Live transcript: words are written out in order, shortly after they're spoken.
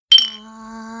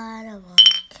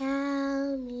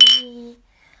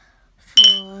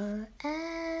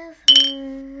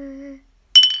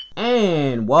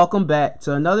welcome back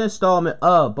to another installment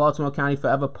of Baltimore County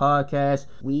Forever Podcast.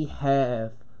 We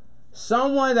have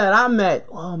someone that I met,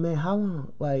 oh man, how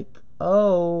long?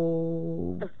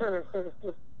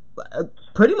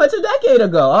 Pretty much a decade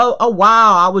ago. Oh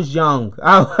wow, I was young.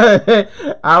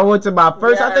 I went to my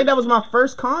first, I think that was my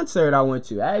first concert I went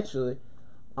to, actually.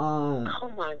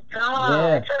 Oh my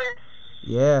God.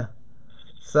 Yeah.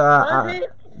 So,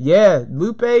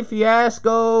 Lupe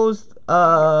Fiasco's,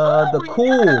 The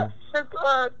Cool.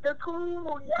 The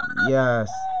Cool, Yes.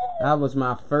 That was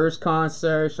my first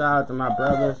concert. Shout out to my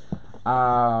brother.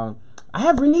 I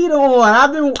have Renita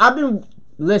on.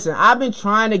 I've been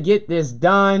trying to get this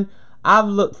done. I've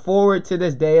looked forward to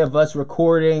this day of us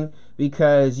recording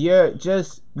because your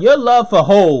love for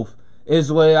Hove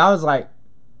is what I was like.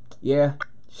 Yeah,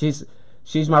 she's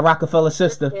my Rockefeller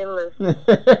sister. It's killers,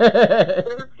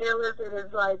 and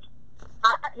it's like,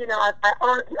 I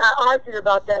argued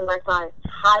about that like my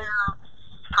entire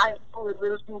high school and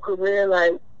middle school career,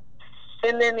 like,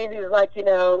 and then it was like,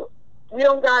 we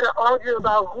don't gotta argue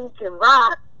about who can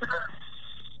rock,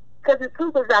 because it's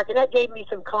Cooper's rock, and that gave me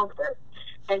some comfort.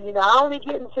 And I only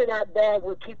get into that bag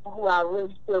with people who I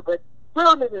really feel, but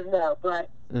real niggas know. But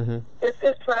it's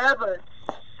forever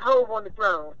Hove on the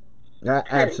throne.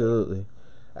 Absolutely.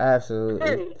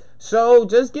 So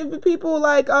just give the people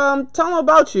tell them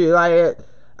about you.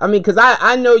 Because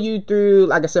I know you through,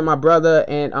 like I said, my brother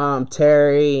and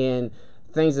Terry and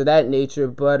things of that nature.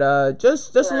 But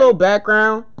just a little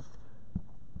background.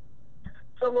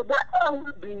 So my background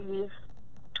would be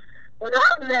when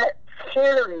I met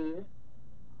Terry,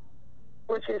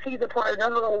 which is he's a part of the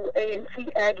little ANC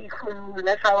Aggie crew, and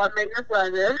that's how I met your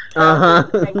brother. I'm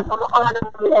an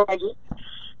honorary Aggie.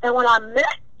 And when I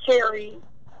met Terry,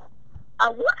 I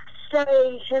would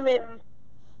say him and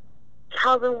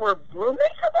Calvin were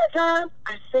roommates at that time,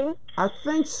 I think. I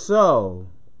think so.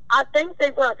 I think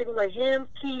they were. I think it was like him,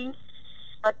 Keith.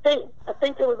 I think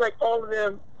it was like all of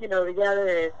them, together,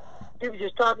 and we were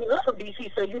just talking. I'm from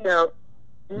DC, so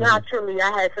naturally,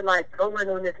 I had to go in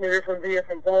on this nigga from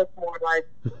Baltimore.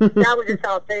 That was just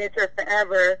our banter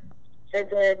forever. And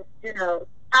then,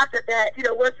 after that,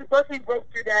 once we broke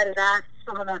through that, and I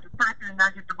saw him as a person, and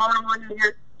not just the bottom one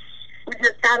year, we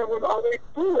just kind of was always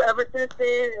cool ever since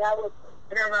then. And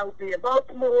whenever I would be in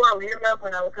Baltimore, I would hit him up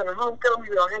when I would come to homecoming. We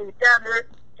would all hang together.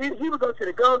 He would go to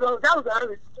the Go-Go's. That was the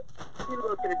other. He would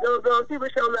go to the Go-Go's. He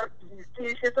would show up to these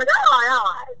T-shirts. Like, all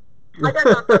right. I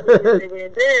got something.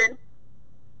 And then,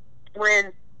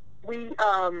 when we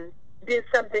did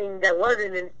something that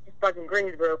wasn't in fucking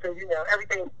Greensboro, because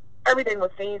everything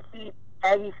was fancy,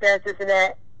 Aggie Fest, this and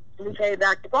that. And we came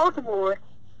back to Baltimore.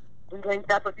 We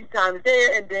linked up a few times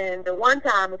there, and then the one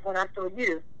time was when I saw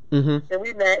you. And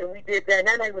we met and we did that. And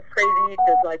that night was crazy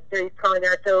because Jerry's calling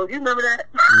our toes. You remember that?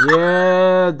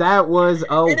 Yeah, that was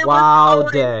a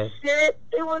wild day. It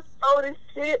was old as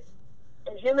shit.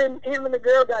 And him and the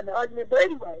girl got in an argument, but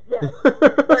anyway, yeah.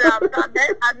 But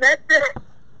I met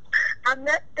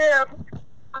them.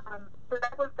 So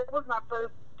that was my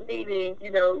first meeting,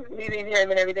 meeting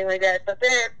him and everything like that. But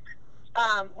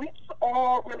then we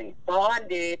all really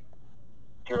bonded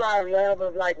through our love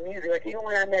of music. Even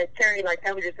when I met Terry,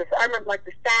 that was just I remember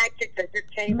the Sidekick that just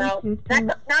came out. Not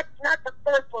the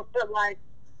first one, but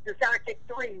the Sidekick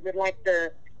 3 with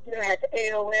the had the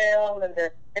AOL and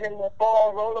then the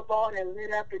rollerball and it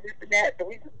lit up and this and that. So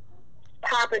we just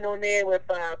popping on there with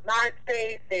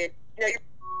MySpace and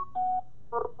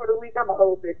for the week. I'm a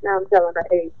old bitch now. I'm telling my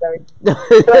age, sorry. But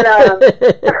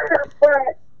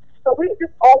so we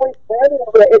just always learning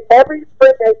over it. Every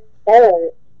friend they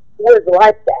had was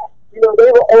like that. They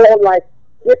were all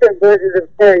different versions of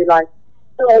Terry.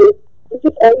 So we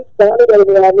just always started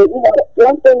over there.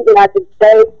 One thing that I can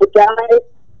say, the guys.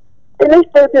 And they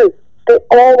still do. They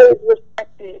always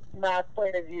respected my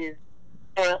point of view.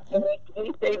 And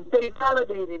they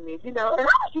validated me, And I was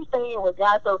used to hanging with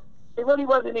guys, so it really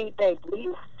wasn't anything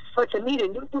deep. But to meet a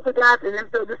new group of guys and them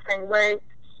feel the same way,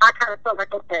 I kind of felt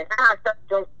okay, I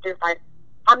just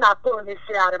I'm not pulling this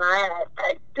shit out of my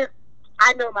ass.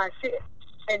 I know my shit.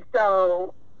 And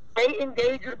so they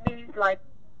engage with me like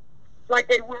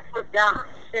they would with guys.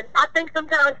 And I think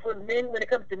sometimes for men, when it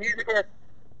comes to music, I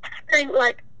think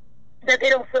that they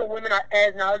don't feel women are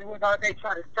as knowledgeable about it. They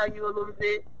try to sell you a little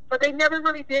bit, but they never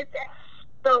really did that.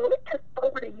 So just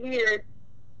over the years,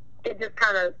 it just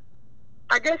kind of,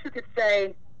 I guess you could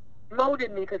say,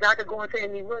 molded me, because I could go into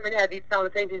any room and have these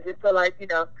conversations and feel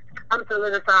I'm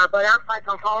solidified. But I'm a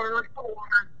hardcore,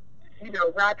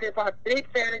 rap hip hop, big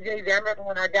fan of Jay-Z. I remember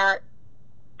when I got,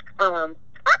 I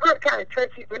was kind of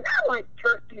churchy, but not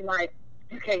churchy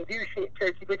you can't do shit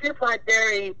churchy, but just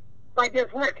very,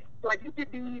 just women. like you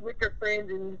could be with your friends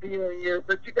and be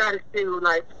but you gotta still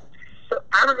like. So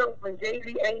I don't know when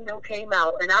Jay-Z Ain't No came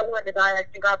out, and I wasn't the guy. I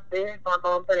think I begged my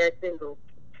mom for that single.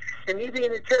 And me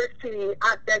being a church kid,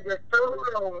 I begged her so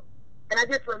long. And I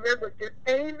just remember just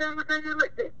ain't no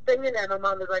singing that. My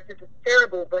mom was like, "This is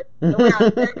terrible," but the way I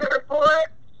begged her for it,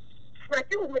 she's like,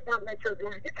 "You went down that church,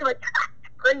 it's like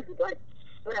crazy." Like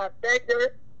when I begged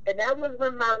her, and that was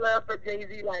when my love for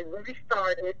Jay-Z like really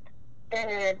started.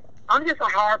 And I'm just a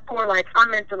hardcore, like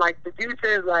I'm into like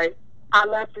producers. Like I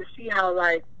love to see how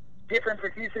like different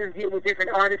producers deal with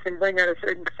different artists and bring out a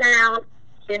certain sound.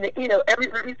 And you know, every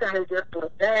producer has their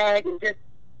bag, and just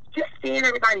seeing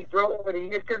everybody grow over the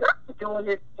years. Because I've been doing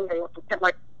this, you know,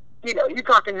 like you're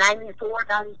talking 94,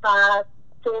 95.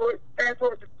 So fast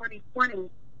forward to 2020,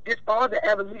 just all the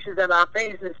evolutions of our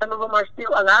face, and some of them are still,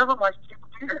 a lot of them are still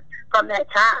here from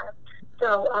that time.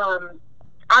 So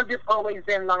I've just always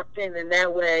been locked in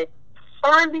that way.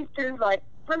 R&B too, like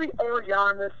really all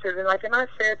genres. And like in my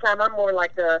spare time, I'm more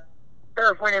like a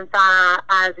Earth, Wind and Fire,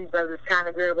 Ozzy Brothers kind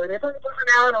of girl. But if I'm going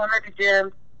out on at the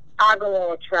gym, I'll go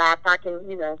all trap. I can,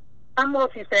 I'm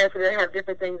multifaceted. I have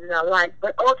different things that I like.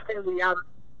 But ultimately, I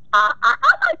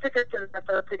like to consider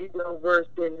myself pretty well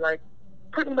versed in like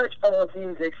pretty much all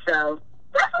music. So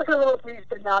that's like a little piece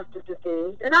of knowledge to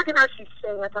things. And I can actually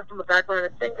sing. I come from a background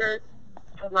of singers.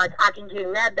 So like I can get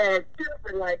in that bag too.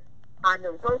 But like I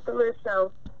know vocalists.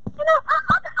 So I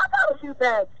got a few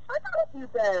bags. I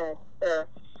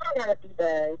got a few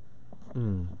bags.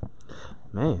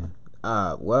 Man.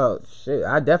 Well, shit,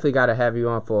 I definitely gotta have you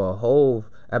on for a whole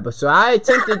episode. I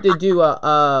attempted to do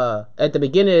at the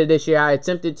beginning of this year, I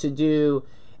attempted to do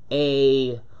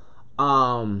a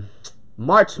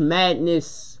March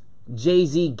Madness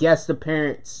Jay-Z guest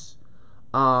appearance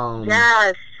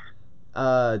yes.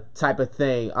 Type of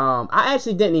thing. I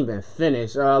actually didn't even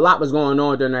finish. A lot was going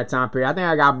on during that time period. I think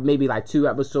I got maybe like 2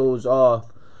 episodes off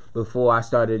before I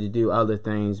started to do other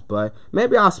things, but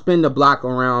maybe I'll spin the block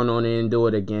around on it and do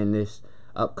it again this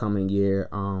upcoming year.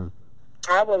 I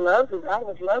would love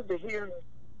to hear,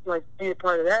 like, be a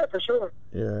part of that for sure.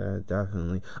 Yeah,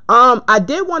 definitely. I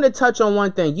did want to touch on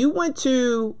one thing. You went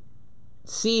to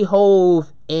see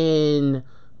Hove in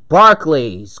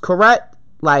Barclays, correct?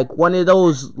 Like one of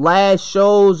those last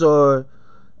shows, or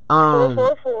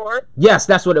 444. Yes,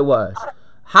 that's what it was.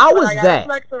 How was that? I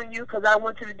flex on you because I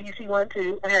went to the DC one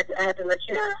too. I had to let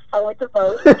you know. I went to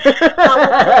both. I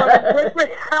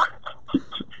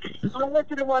went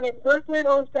to the one in Brooklyn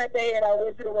on Saturday, and I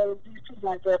went to the one in DC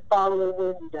like the following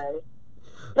Wednesday.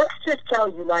 Let's just tell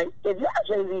you, like, if you're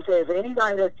a Jay-Z fan, for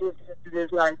anybody that's listening to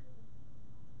this, like,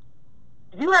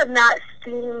 you have not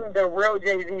seen the real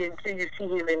Jay-Z until you see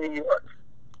him in New York.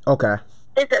 Okay.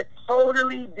 It's a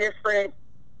totally different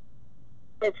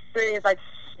experience. Like,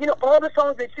 all the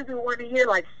songs that you want to hear,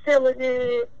 like Feeling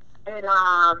It, and,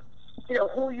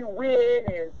 Who You Win,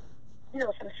 and,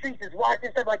 Some Streets Is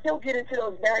Watching, stuff. Like, he'll get into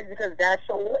those bags because that's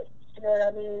so lit. You know what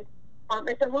I mean?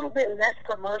 It's a little bit less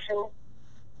commercial.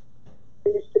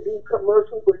 It used to be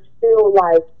commercial, but still,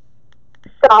 like,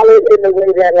 solid in the way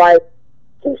that, like,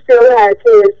 he still has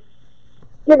his,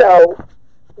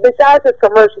 besides his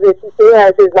commercial, he still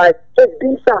has his, like, his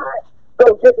B-side.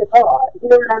 Go Just As Hard. You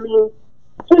know what I mean?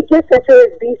 He gets into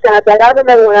his B-side. Like, I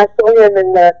remember when I saw him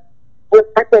in I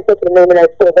can't think of the name of that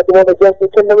show, but the one with Justin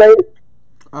Timberlake.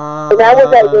 And that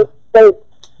was at this place.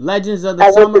 Legends of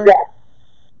the Summer?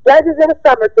 Legends of the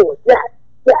Summer, too. Yes.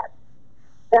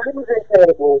 That was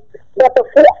incredible. But the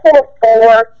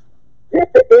 444,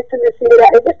 just the intimacy of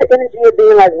that, and just the energy of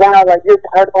being like, wow, like you're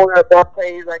part owner of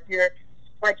Barclays, like you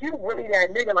really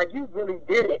that nigga, like you really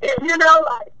did it.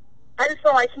 Like I just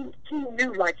felt like he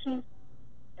knew, like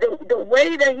the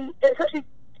way that he, especially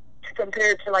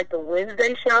compared to like the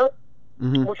Wednesday show,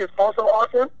 which is also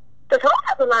awesome. Because he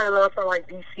has a lot of love for like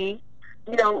DC.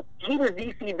 He was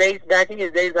DC based back in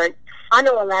his days. Like I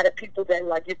know a lot of people that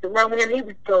like used to run with him. He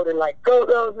would go to like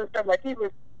go-go's and stuff. Like he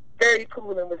was very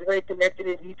cool and was very connected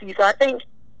in DC. So I think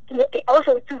he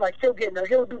also too, like he'll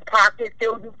do pockets,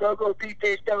 he'll do go-go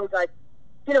people shows, like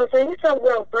so he's so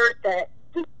well versed that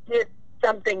he did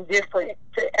something different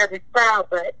to every crowd.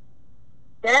 But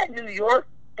that New York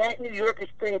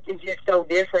experience is just so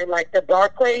different. Like the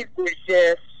Barclays was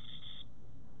just,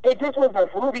 it just was a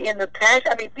movie in the past.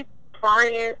 I mean, people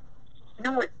crying,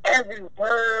 knowing every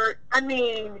word. I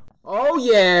mean, oh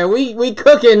yeah, we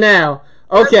cooking now.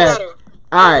 Okay,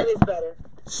 all right.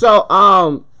 So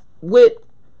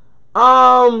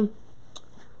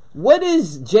what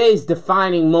is Jay's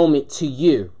defining moment to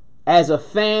you as a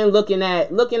fan looking at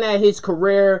his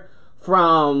career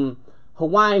from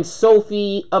Hawaiian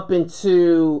Sophie up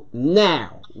into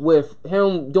now? with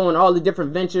him doing all the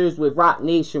different ventures with Rock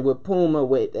Nation, with Puma,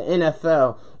 with the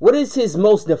NFL, what is his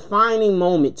most defining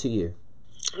moment to you?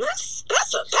 That's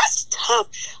tough.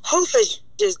 Hov has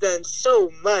just done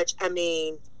so much. I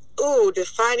mean,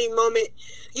 defining moment.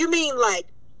 You mean like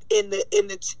in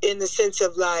the sense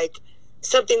of like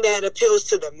something that appeals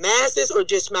to the masses, or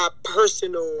just my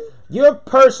personal? Your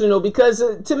personal, because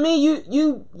to me,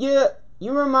 you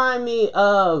remind me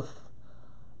of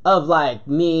like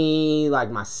me,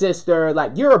 like my sister.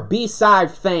 Like, you're a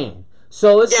B-side fan,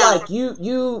 so it's like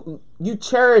you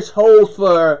cherish Hov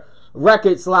for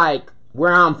records like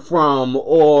Where I'm From,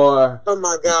 or oh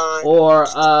my god, or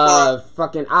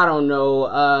fucking, I don't know,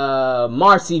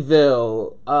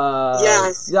 Marcyville.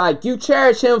 Yes, like, you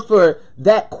cherish him for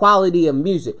that quality of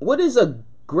music. What is a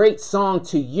great song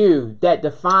to you that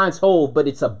defines Hov, but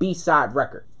it's a B-side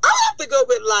record? I have to go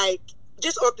with, like,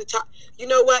 just off the top. You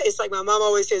know what? It's like my mom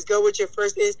always says, go with your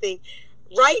first instinct.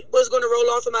 Right was going to roll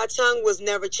off of my tongue was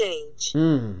Never Change.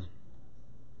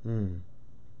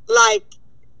 Like,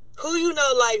 who you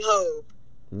know like Hov?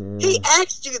 Yeah. He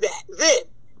asked you that then.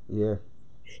 Yeah.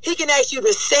 He can ask you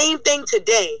the same thing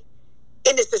today,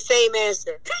 and it's the same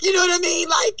answer. You know what I mean?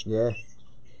 Like, yeah,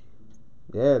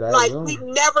 that's like wrong. We've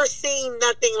never seen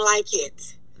nothing like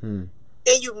it, and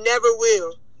you never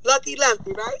will. Lucky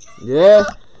Lefty, right? Yeah,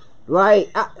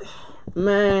 like,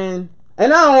 man.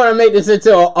 And I don't want to make this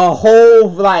into a whole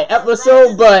like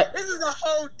episode, but this is a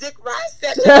whole dick ride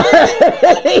session.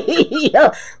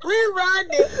 We're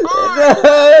riding it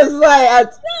hard.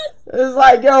 it's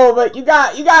like, yo, but you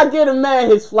got to give a man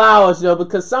his flowers, though,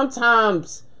 because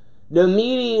sometimes the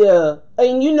media,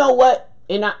 and you know what,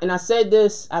 and I said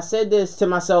this to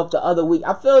myself the other week.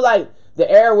 I feel like the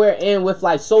era we're in with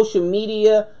like social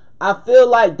media, I feel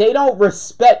like they don't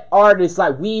respect artists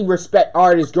like we respect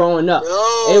artists growing up.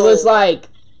 No. It was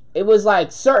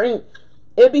like certain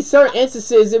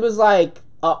instances. It was like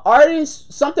an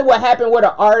artist, something would happen with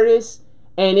an artist,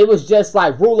 and it was just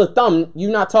like rule of thumb. You're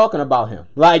not talking about him.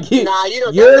 Like, you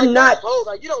don't. You're not.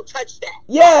 Like, you don't touch that.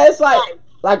 Yeah, it's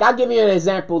like I'll give you an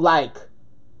example. Like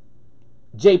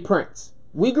Jay Prince.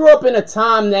 We grew up in a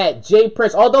time that Jay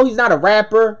Prince, although he's not a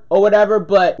rapper or whatever,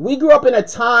 but we grew up in a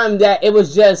time that it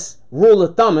was just rule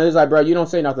of thumb. It was like, bro, you don't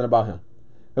say nothing about him.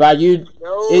 Like, it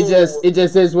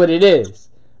just is what it is.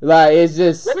 Like, it's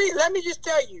just. Let me just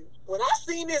tell you, when I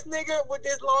seen this nigga with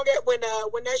this long when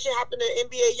that shit happened to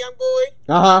NBA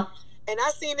YoungBoy, and I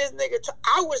seen this nigga,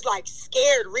 I was like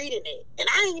scared reading it, and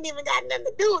I ain't even got nothing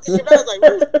to do with this shit. I was like,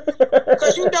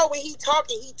 because you know when he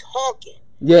talking.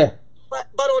 Yeah. But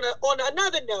on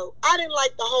another note, I didn't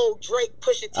like the whole Drake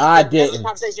Pusha T. I didn't.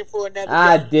 Conversation for another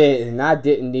day. I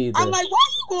didn't either. I'm like, why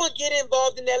you going to get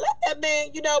involved in that? Let that man,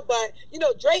 but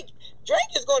Drake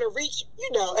is going to reach.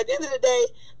 At the end of the day,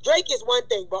 Drake is one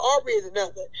thing, but Aubrey is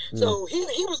another. So he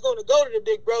was going to go to the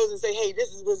big bros and say, hey,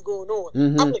 this is what's going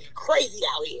on. I'm looking crazy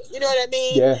out here. You know what I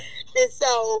mean? Yeah. And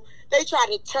so they try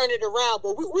to turn it around,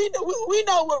 but we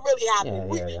know what really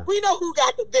happened. Yeah. We know who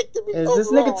got the victory. It's this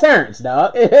nigga Terrence,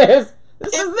 dog.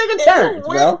 This is nigga Terrence,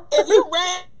 bro. If you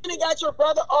ran and got your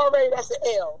brother already, that's an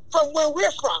L. From where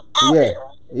we're from, out there.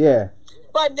 Yeah.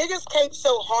 But niggas came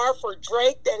so hard for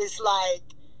Drake that it's like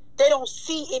they don't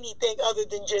see anything other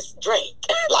than just Drake.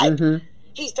 Like,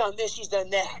 he's done this, he's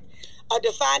done that. A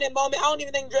defining moment, I don't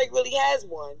even think Drake really has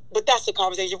one. But that's a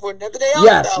conversation for another day.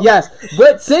 Yes.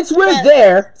 But since we're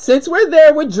there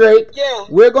with Drake,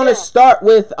 we're gonna start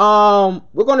with Pusha.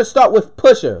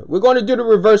 We're gonna do the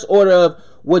reverse order of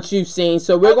what you've seen.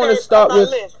 So we're gonna start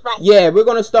with we're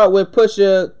gonna start with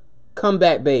Pusha,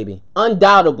 Comeback Baby.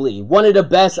 Undoubtedly one of the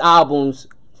best albums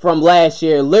from last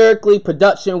year, lyrically,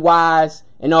 production wise,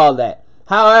 and all that.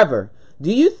 However,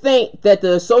 do you think that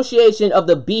the association of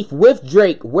the beef with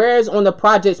Drake wears on the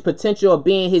project's potential of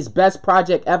being his best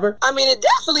project ever? I mean, it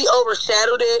definitely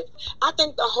overshadowed it. I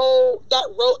think the whole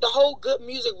good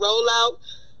music rollout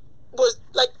was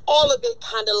like all of it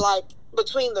kind of like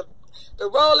between the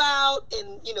rollout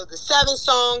and the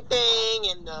 7-song thing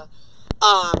and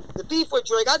the beef with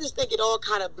Drake. I just think it all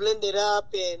kind of blended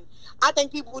up, and I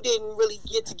think people didn't really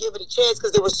get to give it a chance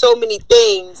because there were so many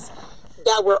things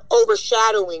that were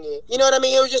overshadowing it. You know what I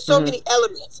mean? It was just so many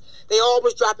elements. They all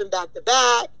was dropping back to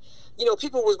back.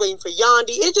 People was waiting for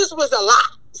Yandhi. It just was a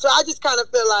lot. So I just kind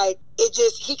of feel like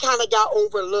he kind of got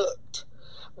overlooked.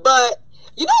 But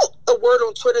a word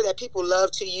on Twitter that people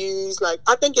love to use, like,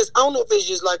 I don't know if it's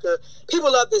just like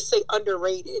people love to say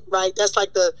underrated, right? That's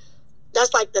like the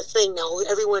thing now.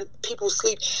 People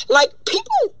sleep. Like,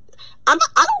 people, I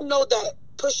don't know that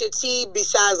Pusha T,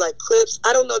 besides like Clips,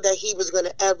 I don't know that he was going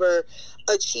to ever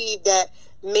achieve that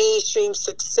mainstream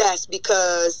success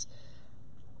because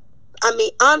I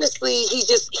mean, honestly, he's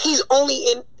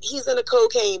in a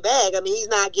cocaine bag. I mean, he's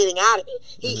not getting out of it.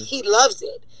 He loves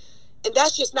it. And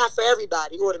that's just not for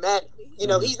everybody automatically. You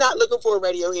know, he's not looking for a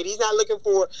radio hit. He's not looking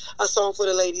for a song for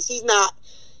the ladies. He's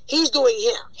doing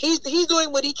him. He's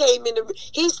doing what he came into.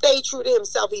 He stayed true to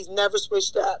himself. He's never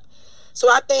switched up. So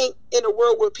I think in a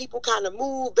world where people kind of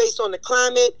move based on the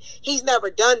climate, he's never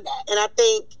done that. And I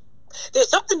think there's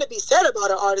something to be said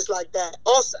about an artist like that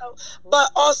also.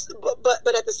 But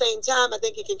at the same time, I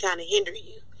think it can kind of hinder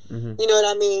you. You know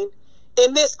what I mean?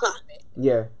 In this climate.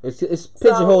 Yeah, it's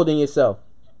pigeonholing yourself.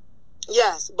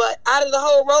 Yes, but out of the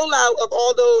whole rollout of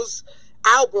all those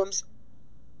albums,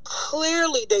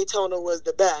 clearly Daytona was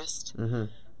the best. And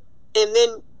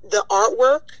then the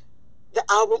artwork, the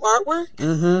album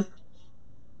artwork,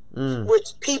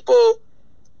 which people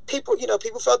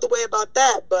felt the way about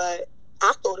that, but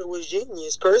I thought it was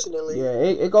genius personally. Yeah,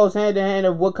 it goes hand in hand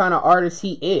of what kind of artist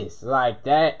he is. Like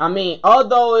that. I mean,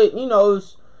 although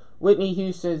it's Whitney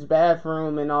Houston's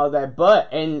bathroom and all that,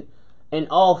 but in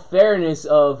all fairness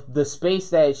of the space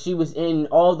that she was in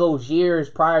all those years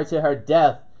prior to her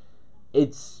death,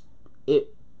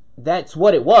 that's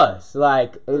what it was.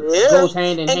 Like it goes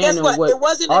hand in hand with what it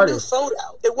wasn't artists. A new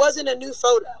photo. It wasn't a new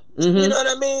photo. You know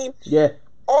what I mean? Yeah.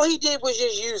 All he did was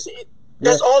just use it.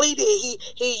 That's all he did.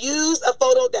 He used a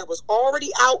photo that was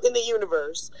already out in the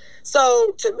universe.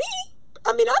 So to me,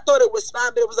 I mean, I thought it was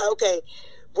fine, but it was like, okay.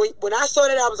 When I saw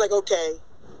that, I was like, okay,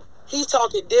 he's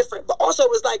talking different. But also, it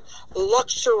was like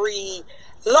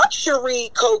luxury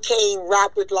cocaine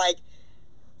rap with like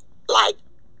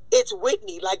it's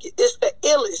Whitney, like it's the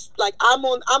illest. Like I'm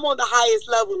on the highest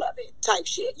level of it type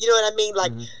shit. You know what I mean?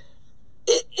 Like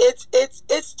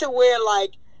it's to where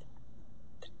like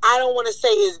I don't want to say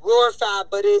it's glorified,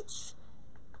 but it's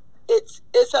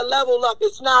a level up.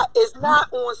 It's not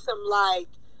on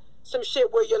some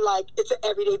shit where you're like it's an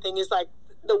everyday thing. It's like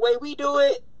the way we do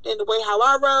it and the way how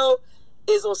I roll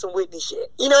is on some Whitney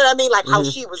shit. You know what I mean? Like how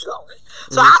she was going.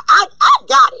 So I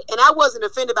got it, and I wasn't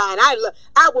offended by it.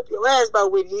 I whoop your ass by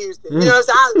Whitney Houston. You know what I'm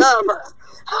saying? I love her.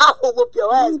 I will whoop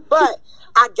your ass, but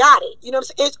I got it. You know what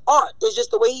I'm saying? It's art. It's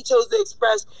just the way he chose to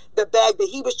express the bag that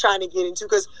he was trying to get into.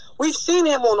 Because we've seen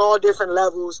him on all different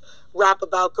levels rap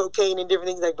about cocaine and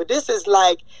different things. But this is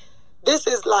like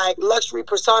luxury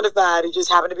personified. It just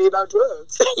happened to be about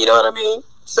drugs. You know what I mean?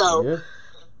 So,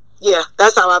 yeah,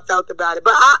 that's how I felt about it.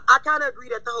 But I kind of agree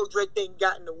that the whole Drake thing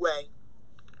got in the way.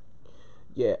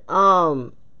 Yeah.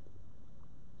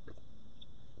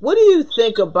 What do you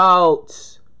think about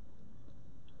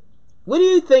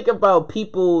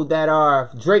people that are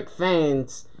Drake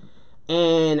fans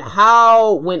and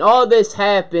how when all this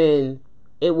happened,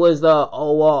 it was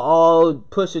all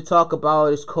Pusha talk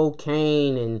about is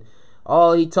cocaine and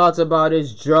all he talks about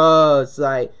is drugs.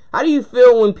 Like, how do you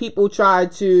feel when people try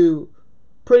to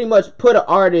pretty much put an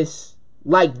artist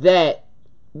like that,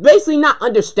 basically not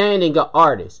understanding an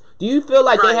artist? Do you feel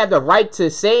like they have the right to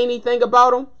say anything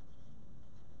about him?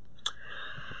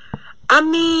 I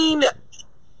mean,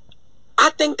 I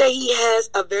think that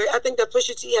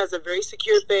Pusha T has a very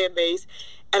secure fan base,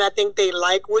 and I think they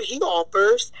like what he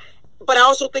offers, but I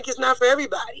also think it's not for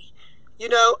everybody. You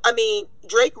know, I mean,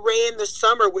 Drake ran the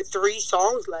summer with 3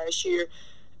 songs last year.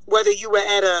 Whether you were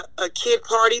at a kid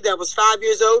party that was 5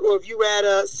 years old or if you were at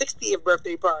a 60th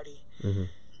birthday party.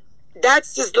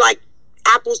 That's just like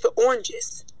apples to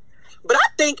oranges. But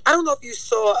I don't know if you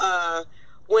saw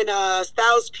when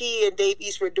Styles P and Dave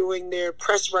East were doing their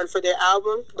press run for their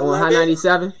album. On High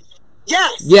 97?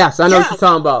 Yes, I know what you're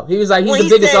talking about. He was like, he's the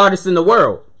biggest artist in the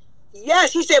world.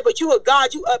 Yes, he said, but you a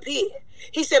god, you up here.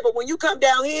 He said, but when you come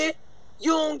down here,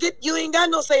 you ain't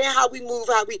got no say in how we move,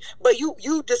 but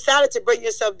you decided to bring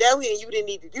yourself down here and you didn't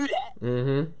need to do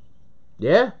that.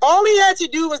 Yeah. All he had to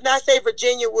do was not say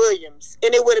Virginia Williams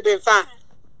and it would have been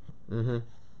fine.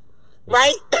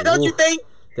 Right? Don't you think?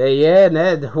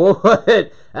 That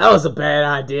was a bad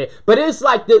idea. But it's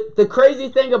like the crazy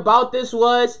thing about this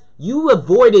was you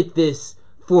avoided this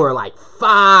for like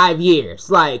 5 years.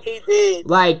 Like he did.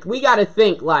 Like we gotta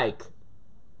think like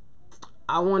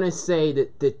I want to say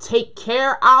that the Take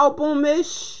Care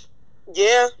album-ish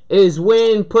is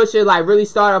when Pusha like really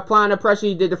started applying the pressure.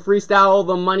 He did the freestyle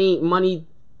over money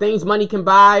things money can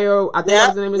buy, or I think that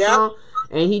was the name of the song.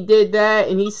 And he did that,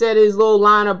 and he said his little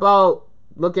line about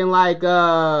looking like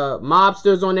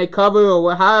mobsters on their cover,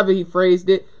 or however he phrased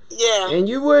it. Yeah. And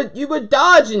you were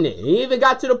dodging it. He even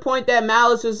got to the point that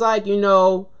Malice was like, leave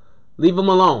him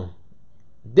alone.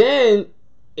 Then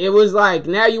it was like,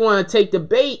 now you want to take the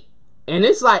bait. And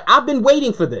it's like, I've been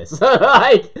waiting for this. And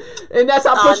that's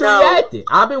how Pusha reacted.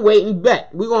 I've been waiting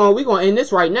back. We're gonna end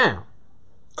this right now.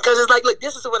 Because it's like, look,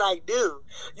 this is what I do.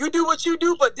 You do what you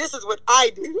do, but this is what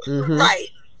I do. Right.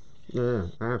 Yeah,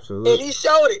 absolutely. And he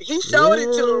showed it. He showed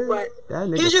it to him, but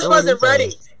he just wasn't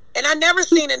ready. And I never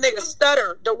seen a nigga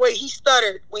stutter the way he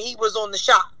stuttered when he was on the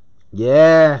shot.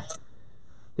 Yeah.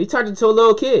 He turned into a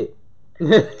little kid.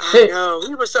 I know.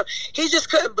 He just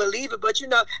couldn't believe it. But you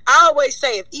know, I always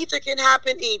say if either can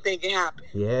happen, anything can happen.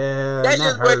 Yeah. That's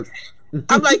just what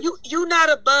I'm like, you not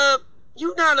above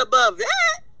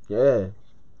that. Yeah.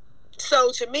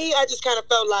 So to me, I just kind of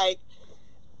felt like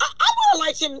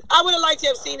I would have liked to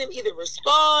have seen him either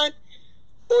respond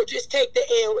or just take the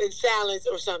L in silence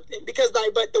or something. Because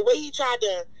but the way he tried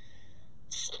to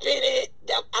spin it,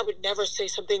 I would never say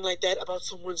something like that about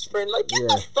someone's friend. Like, get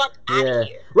the fuck out of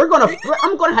here.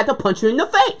 I'm gonna have to punch you in the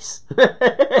face.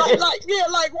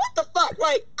 like what the fuck?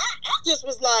 Like, I just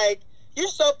was like, you're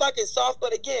so fucking soft.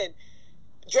 But again,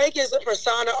 Drake is a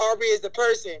persona, Aubrey is the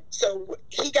person. So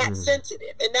he got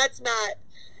sensitive, and that's not.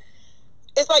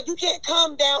 It's like you can't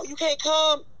calm down. You can't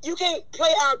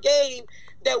play our game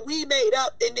that we made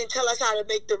up and then tell us how to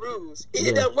make the rules.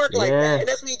 It doesn't work like that. And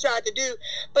that's what he tried to do.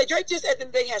 But Drake just at the end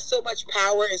of the day has so much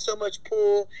power and so much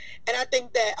pull. And I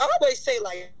think that I always say,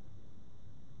 like,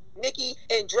 Nicki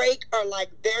and Drake are like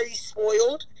very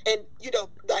spoiled. And, you know,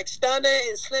 like Stunna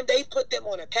and Slim, they put them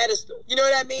on a pedestal. You know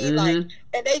what I mean? Like,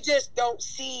 and they just don't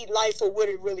see life for what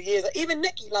it really is. Even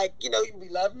Nicki, like, you know, we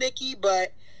love Nicki,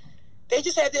 but they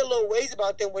just have their little ways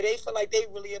about them where they feel like they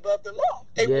really above the law.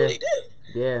 They really do.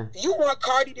 Yeah. You want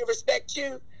Cardi to respect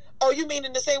you? Oh, you mean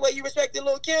in the same way you respected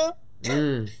Lil' Kim?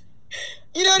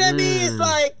 You know what I mean? It's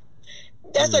like,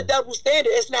 that's a double standard.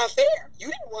 It's not fair. You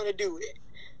didn't want to do it.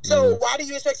 So why do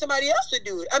you expect somebody else to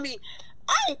do it? I mean,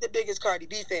 I ain't the biggest Cardi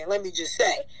B fan, let me just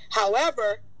say.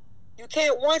 However, you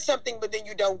can't want something, but then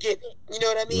you don't get it. You know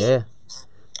what I mean?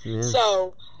 Yeah.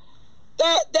 So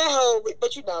that whole,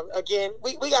 but you know, again,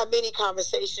 we got many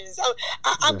conversations.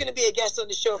 I'm going to be a guest on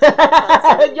the show.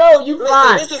 Yo, you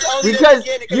fine. Because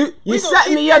you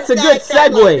set me up to good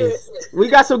segues. We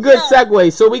got some good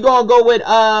segues. So we going to go with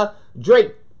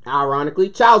Drake, ironically,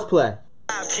 Child's Play.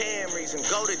 Camrys and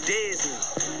go to Disney.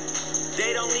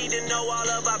 They don't need to know all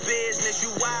of our business. You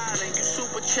wild and you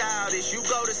super childish. You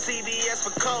go to CVS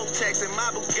for Kotex and my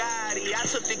Bugatti. I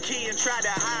took the key and tried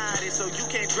to hide it so you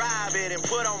can't drive it and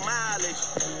put on mileage.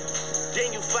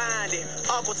 Then you find it,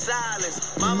 awkward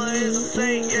silence. Mama is a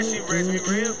saint, yeah, she raised me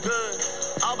real good.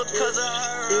 All because of her,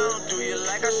 I don't do you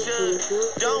like I should.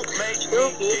 Don't make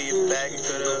me get you back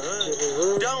to the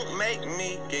hood. Don't make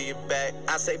me get you back.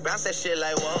 I say bounce that shit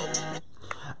like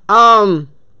whoa.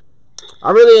 I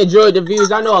really enjoyed the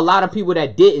views. I know a lot of people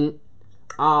that didn't.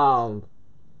 You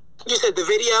said the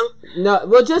video? No,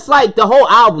 well, just like the whole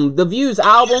album, the Views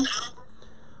album.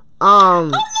 I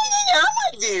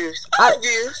like Views. I like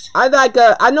Views.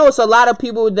 I know it's a lot of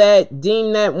people that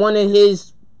deem that one of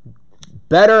his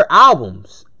better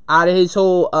albums out of his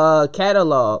whole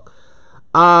catalog.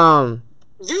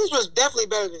 Views was definitely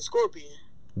better than Scorpion.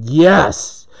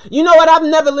 Yes. You know what? I've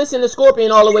never listened to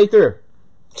Scorpion all the way through.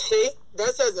 See?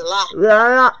 That says a lot.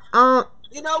 Yeah,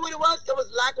 you know what it was? It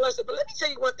was lackluster. But let me tell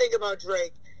you one thing about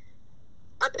Drake.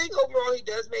 I think overall he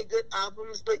does make good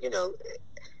albums, but you know,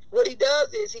 what he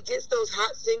does is he gets those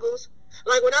hot singles.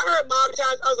 Like when I heard Mob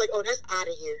Ties, I was like, oh, that's out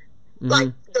of here.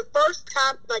 Like the first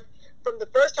time, like from the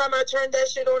first time I turned that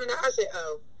shit on, and I said,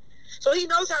 oh. So he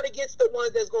knows how to get the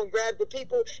ones that's going to grab the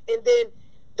people, and then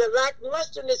the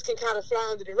lacklusterness can kind of fly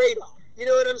under the radar. You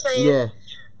know what I'm saying? Yeah.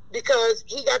 Because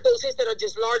he got those hits that are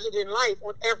just larger than life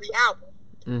on every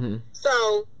album.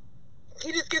 So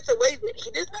he just gets away with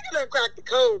it. This nigga done crack the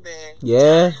code, man.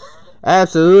 Yeah,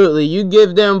 absolutely. You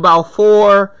give them about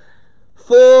four,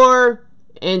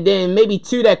 and then maybe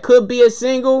 2 that could be a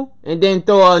single, and then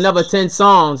throw another 10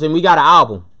 songs, and we got an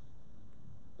album.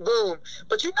 Boom.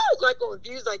 But you know, like on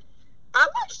Views, like I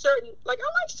like certain.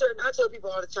 I tell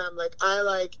people all the time, like I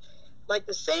like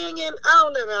the singing. I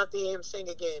don't ever have to hear him sing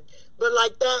again. But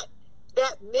like that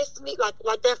Miss Me, like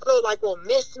that flow, like on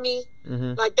Miss Me,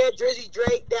 like that Drizzy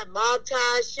Drake, that Mob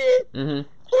Tie shit,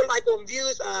 or like on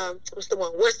Views, what's the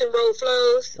one, Western Road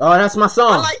Flows. Oh, that's my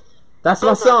song. That's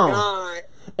my song. God.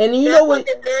 And you know what?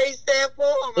 Mary sample.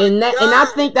 Oh and I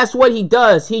think that's what he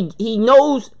does. He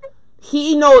knows.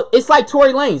 It's like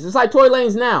Tory Lanez. It's like Tory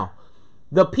Lanez now.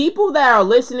 The people that are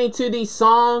listening to these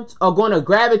songs are going to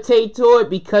gravitate to it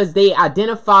because they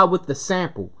identify with the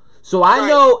sample. So I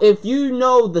know if you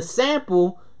know the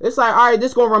sample, it's like, all right,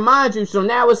 this going to remind you. So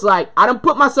now it's like, I done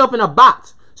put myself in a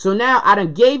box. So now I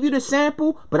done gave you the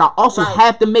sample, but I also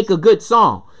have to make a good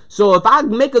song. So if I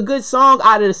make a good song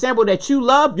out of the sample that you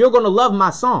love, you're going to love my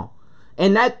song.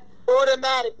 And that...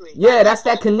 automatically. Yeah, that's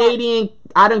that Canadian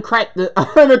I done cracked the I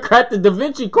done cracked the Da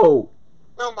Vinci Code.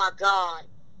 Oh my God.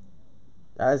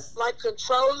 That's Like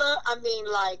Controller, I mean,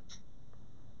 like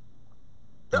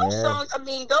those songs. I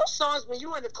mean, those songs when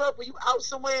you in the club, when you out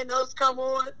somewhere and those come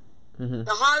on, the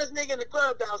hottest nigga in the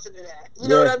club dancing to that. You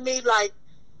know what I mean? Like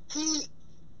he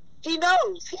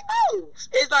knows. He knows.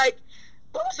 It's like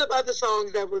what was some other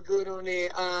songs that were good on there?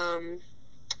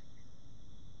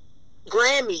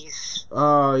 Grammys.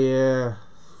 Oh yeah.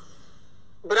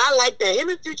 But I like that. Him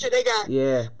and Future, they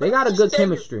got a good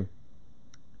chemistry.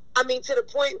 I mean, to the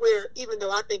point where, even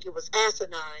though I think it was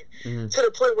asinine, to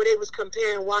the point where they was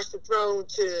comparing Watch the Throne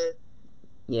to...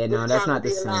 Yeah, no, that's not the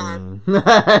same.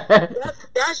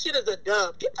 that shit is a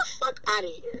dub. Get the fuck out of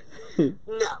here.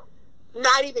 No.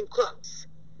 Not even close.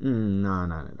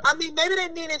 No. I mean, maybe they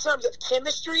mean in terms of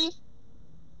chemistry,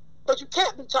 but you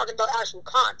can't be talking about actual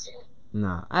content.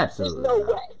 No, absolutely. There's no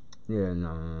way. Yeah,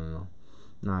 no.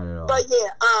 Not at all.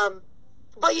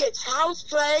 But yeah, Child's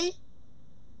Play...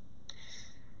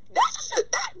 That's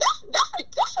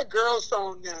a girl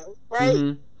song though,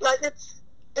 right? Like it's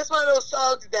one of those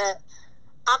songs that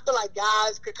I feel like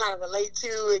guys could kind of relate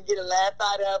to and get a laugh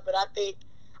out of, but I think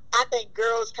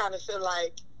girls kind of feel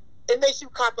like it makes you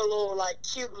cop a little like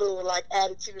cute little like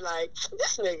attitude, like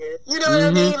this nigga, you know what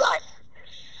I mean? Like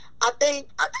I think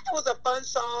it was a fun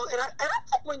song, and I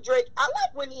like when Drake. I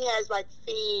like when he has like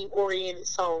theme oriented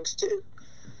songs too,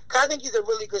 cause I think he's a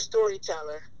really good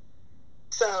storyteller.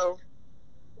 So.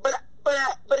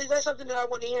 But is that something that I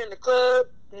want to hear in the club?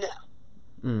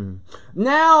 No.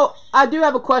 Now I do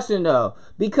have a question though,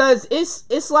 because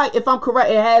it's like, if I'm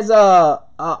correct, it has a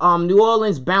New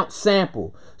Orleans bounce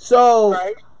sample. So,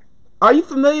 Are you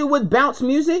familiar with bounce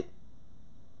music?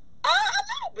 A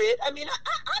little bit. I mean,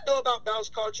 I know about bounce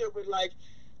culture with like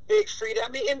Big Freedia. I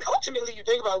mean, and ultimately, you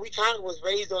think about it, we kind of was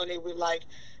raised on it with like.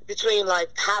 Between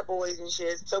like Hot Boys and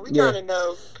shit, so we kind of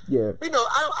know. Yeah. You know,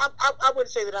 I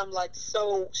wouldn't say that I'm like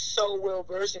so well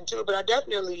versed into it, but I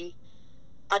definitely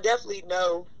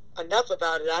know enough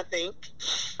about it. I think.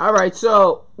 All right,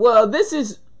 so this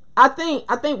is. I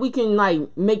think we can like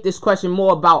make this question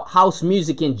more about house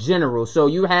music in general. So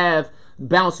you have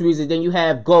bounce music, then you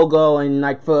have go-go, and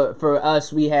like for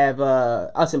us, we have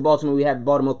us in Baltimore, we have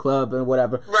Baltimore Club and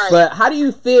whatever. Right. But how do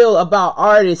you feel about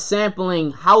artists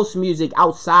sampling house music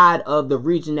outside of the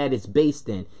region that it's based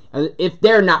in, if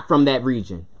they're not from that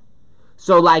region?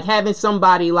 So like having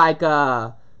somebody like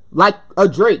a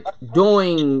Drake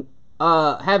doing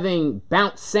having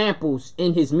bounce samples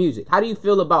in his music. How do you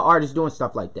feel about artists doing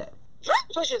stuff like that? Drake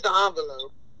pushes the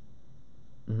envelope.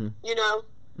 You know.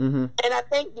 And I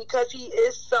think because he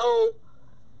is so,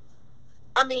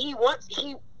 I mean,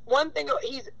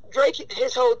 Drake,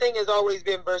 his whole thing has always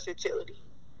been versatility.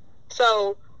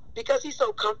 So, because he's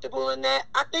so comfortable in that,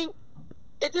 I think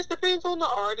it just depends on the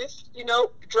artist. You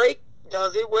know, Drake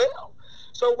does it well.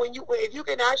 So if you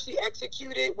can actually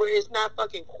execute it where it's not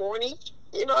fucking corny,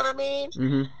 you know what I mean?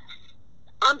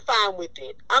 I'm fine with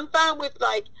it. I'm fine with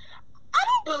like, I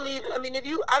don't believe, I mean,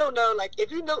 I don't know, like,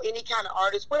 if you know any kind of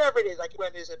artist, whatever it is, like,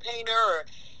 whether it's a painter or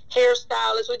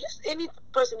hairstylist or just any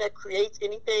person that creates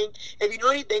anything, if you know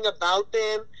anything about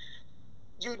them,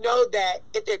 you know that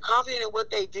if they're confident in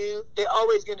what they do, they're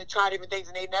always going to try different things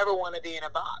and they never want to be in a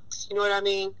box. You know what I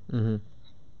mean? And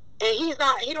he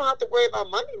don't have to worry about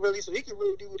money, really, so he can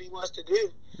really do what he wants to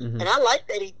do. And I like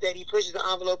that he pushes the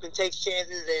envelope and takes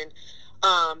chances, and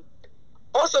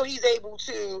also he's able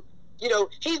to, you know,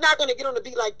 he's not going to get on the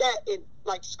beat like that and,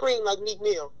 like, scream like Meek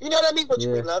Mill. You know what I mean? Which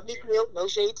we love Meek Mill. No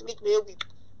shade to Meek Mill.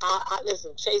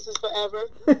 Listen, Chasers forever.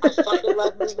 I fucking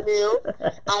love Meek Mill.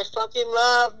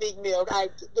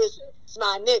 Listen, it's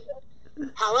my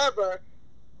nigga. However,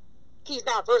 he's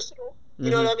not versatile. You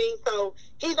know what I mean? So,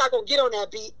 he's not going to get on that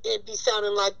beat and be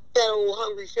sounding like that old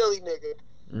hungry Philly nigga.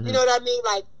 You know what I mean?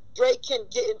 Like, Drake can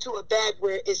get into a bag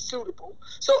where it's suitable.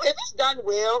 So, if it's done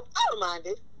well, I don't mind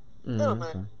it. I don't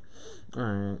mind it.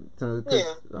 Alright. So,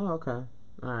 oh, okay.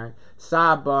 Alright.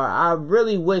 Sidebar. I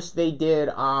really wish they did,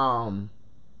 I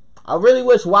really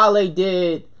wish Wale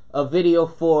did a video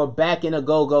for Back in the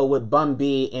Go-Go with Bun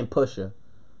B and Pusha.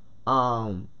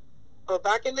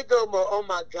 Back in the Go-Go, oh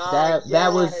my God.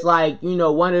 That was like, you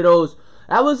know, one of those,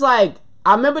 that was like,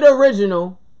 I remember the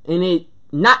original and it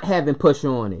not having Pusha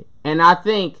on it. And I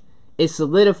think it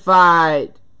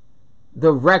solidified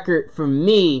the record for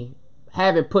me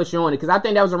having Pusha on it, because I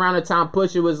think that was around the time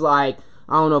Pusha was like,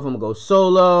 I don't know if I'm gonna go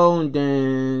solo, and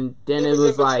then it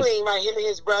was like, right, him and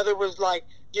his brother was like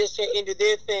just into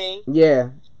their thing.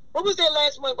 Yeah. What was that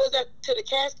last one? Was that To the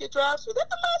Casket Drops? Was that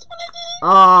the last one they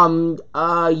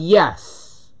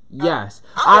did? Yes.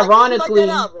 Ironically,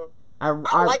 I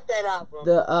like that album.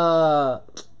 The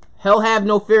Hell Have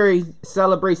No Fury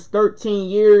celebrates 13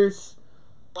 years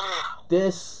Wow.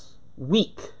 this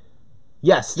week.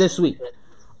 Yes, this week.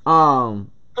 I'm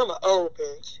an old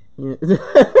bitch.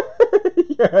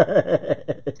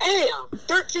 Damn,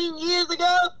 13 years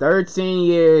ago? 13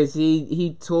 years.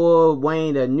 He tore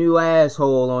Wayne a new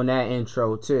asshole on that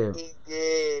intro too. He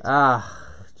did.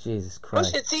 Jesus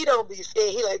Christ. Pusha T don't be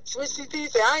scared. He like, Pusha T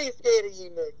say, I ain't scared of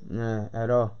you, nigga. Nah, at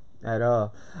all. At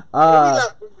all. We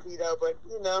love Pusha T though, but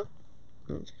you know,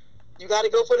 you gotta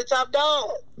go for the top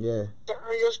dog Yeah. to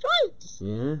earn your stripes.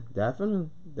 Yeah, definitely.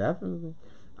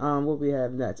 What we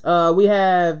have next? We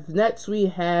have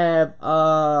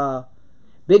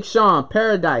Big Sean,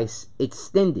 Paradise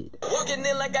Extended. Walking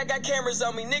in like I got cameras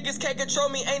on me. Niggas can't control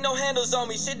me, ain't no handles on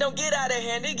me. Shit don't get out of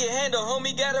hand, it get handled.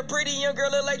 Homie got a pretty young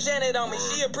girl look like Janet on me.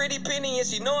 She a pretty penny and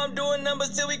she know I'm doing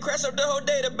numbers till we crash up the whole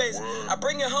database. I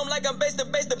bring it home like I'm base to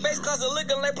base. The base closet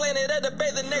looking like Planet of the Bay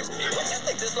the next. What you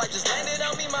think this life just landed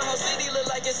on me? My whole city look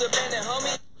like it's abandoned,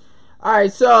 homie.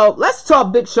 Alright, so let's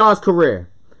talk Big Sean's career.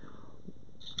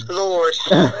 Lord.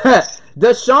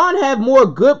 Does Sean have more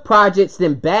good projects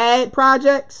than bad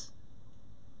projects?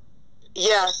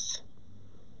 Yes.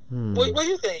 What do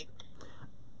you think?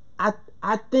 I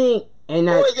think, and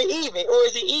Or is it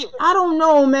even? I don't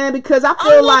know, man, because I I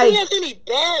feel don't know like if he has any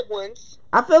bad ones.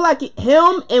 I feel like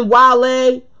him and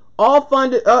Wale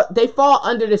they fall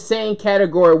under the same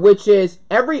category, which is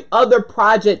every other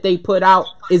project they put out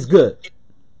is good.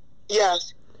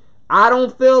 Yes. I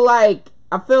feel like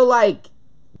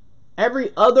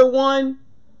every other one,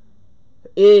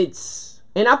 and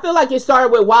I feel like it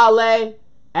started with Wale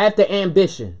after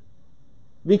Ambition.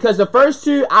 Because the first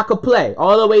two I could play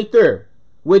all the way through,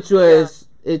 which was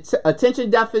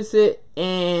Attention Deficit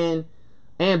and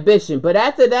Ambition. But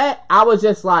after that, I was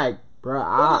just like, bro. What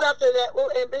was after that?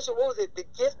 What Ambition? What was it? The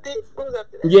Gifted? What was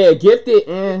after that? Yeah, Gifted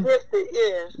and Gifted,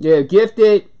 yeah. Yeah,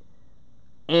 Gifted,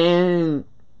 and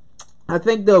I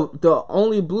think the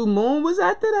Only Blue Moon was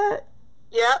after that.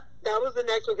 Yeah, that was the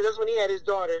next one because that's when he had his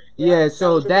daughter. Yeah,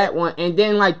 so that one, and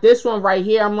then like this one right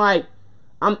here, I'm like,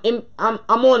 I'm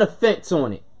on the fence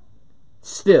on it,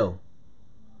 still.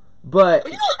 But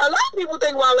you know, a lot of people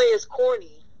think Wale is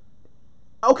corny.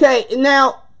 Okay,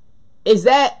 now is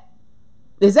that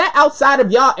outside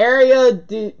of y'all area?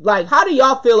 Like, how do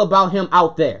y'all feel about him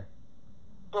out there?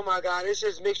 Oh my God, it's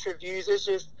just mixed reviews. It's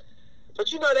just,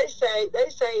 but you know, they say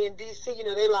in DC, you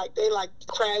know, they like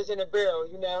crabs in a barrel,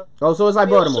 you know. Oh, so it's like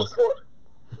Baltimore.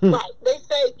 Right. They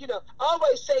say, you know, I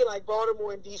always say like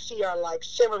Baltimore and DC are like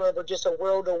similar, but just a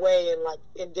world away and like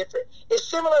in different. It's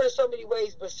similar in so many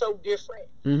ways, but so different.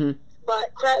 Mm-hmm.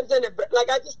 But crabs in a barrel,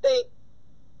 like I just think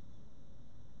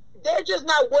they're just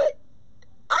not what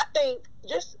I think.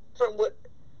 Just from what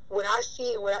I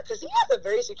see and because he has a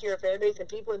very secure fan base and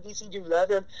people in DC do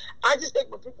love him. I just think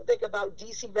when people think about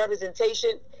DC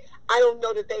representation, I don't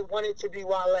know that they want it to be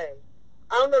Wale. I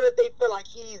don't know that they feel like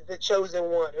he's the chosen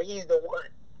one or he's the one.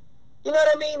 You know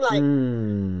what I mean? Like,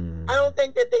 I don't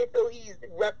think that they feel he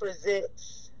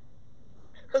represents.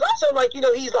 Because also, like, you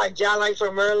know, he's like John like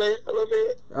from Merlin a little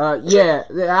bit. Yeah,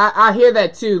 I hear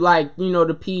that too. Like, you know,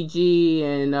 the PG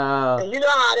and you know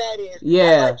how that is.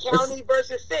 Yeah. That's like county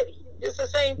versus city. It's the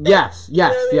same thing. Yes. You know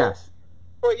what I mean?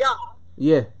 For y'all.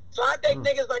 Yeah. So I think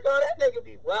niggas like, oh, that nigga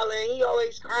be wildin', he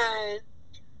always crying.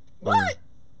 But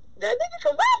that nigga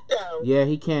come back though. Yeah,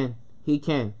 he can.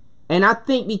 And I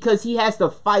think because he has to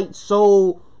fight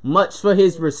so much for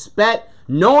his respect,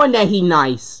 knowing that he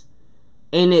nice,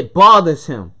 and it bothers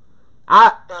him.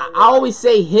 I always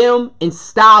say him and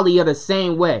Stolly are the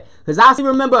same way. Because I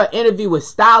remember an interview with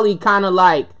Stolly kind of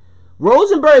like,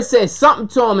 Rosenberg said something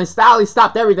to him and Stolly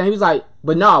stopped everything. He was like,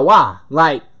 but nah, why?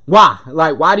 Like, why?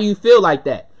 Like, why do you feel like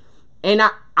that? And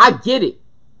I get it.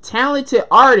 Talented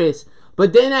artist,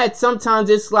 but then sometimes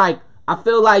it's like, I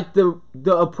feel like the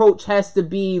approach has to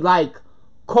be like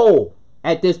cold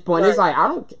at this point. Right. It's like, I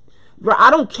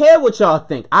don't care what y'all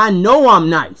think. I know I'm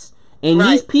nice. And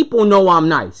these people know I'm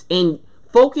nice. And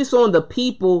focus on the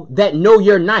people that know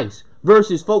you're nice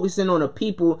versus focusing on the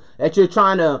people that you're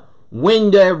trying to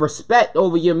win their respect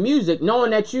over your music,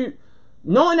 knowing that your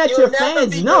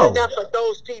fans know. Good enough for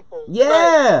those people.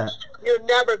 Yeah. Right. You'll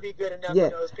never be good enough for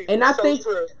those people. And I think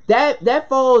that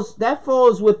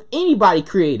falls with anybody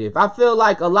creative. I feel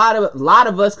like a lot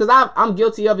of us, because I'm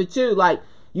guilty of it too. Like,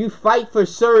 you fight for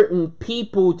certain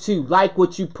people to like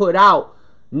what you put out,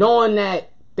 knowing that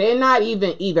they're not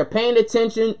even either paying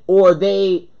attention or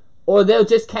they'll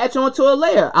just catch on to it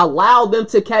later. Allow them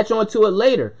to catch on to it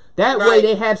later. That way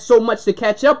they have so much to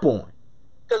catch up on.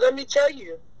 Because let me tell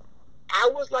you, I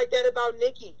was like that about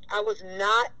Nicki.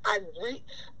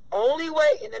 only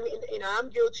way, and I mean, I'm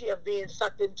guilty of being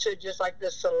sucked into just like the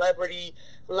celebrity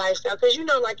lifestyle. Because,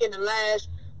 like in the last,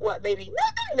 maybe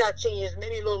not 10 years,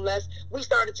 maybe a little less, we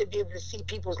started to be able to see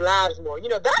people's lives more.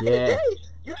 Back in the day,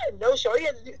 you had no show. You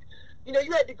had to do,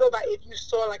 you had to go by, if you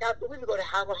saw, like, we would go to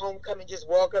Howard Homecoming, just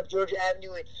walk up Georgia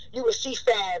Avenue, and you would see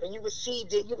Fab, and you would see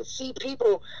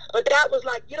people. But that was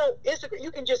like, Instagram,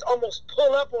 you can just almost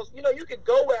pull up on, you can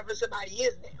go wherever somebody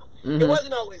is now. Mm-hmm. It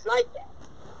wasn't always like that.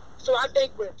 So I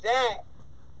think with that,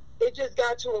 it just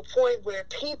got to a point where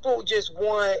people just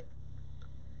want,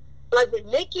 like with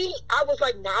Nicki, I was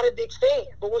like not a big fan.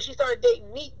 But when she started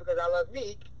dating Meek, because I love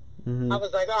Meek, I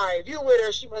was like, all right, if you with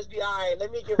her, she must be all right.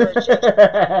 Let me give her a chance.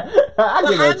 I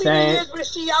give her a chance. How many years was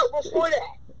she out before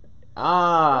that?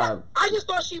 I just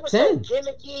thought she was 10. so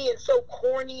gimmicky and so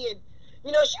corny. And,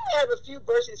 she would have a few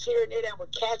verses here and there that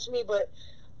would catch me. But,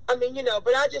 I mean,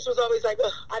 but I just was always like,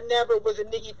 ugh, I never was a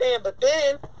Nicki fan. But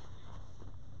then,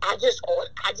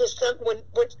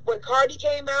 when Cardi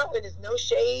came out, and there's no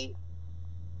shade,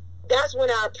 that's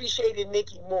when I appreciated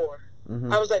Nicki more.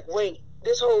 I was like, wait,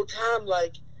 this whole time,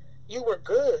 like, you were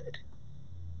good.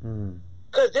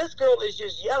 Because this girl is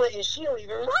just yelling and she don't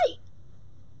even write.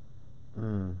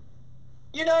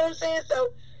 You know what I'm saying?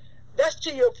 So that's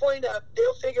to your point of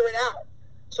they'll figure it out.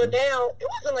 So now, it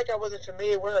wasn't like I wasn't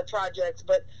familiar with her projects,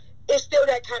 but it's still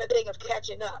that kind of thing of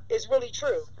catching up. It's really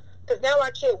true. Because now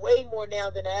I care way more now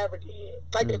than I ever did.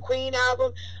 Like the Queen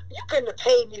album, you couldn't have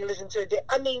paid me to listen to it.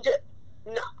 I mean,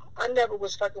 no, I never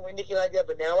was fucking with Nicki like that,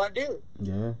 but now I do.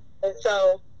 Yeah. And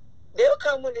so they'll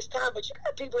come when it's time, but you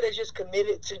got people that just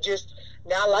committed to just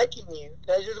not liking you.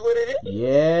 That's just what it is.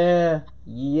 Yeah,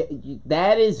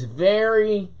 that is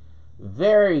very,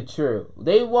 very true.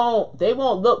 They won't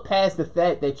look past the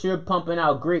fact that you're pumping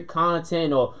out great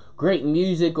content or great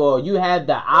music or you have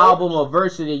the album or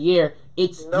verse of the year.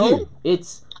 It's you.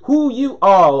 It's who you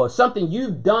are or something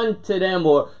you've done to them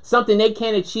or something they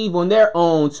can't achieve on their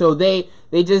own. So they're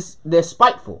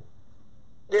spiteful.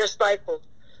 They're spiteful.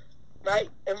 Right?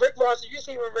 And Rick Ross, did you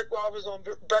see when Rick Ross was on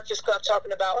Breakfast Club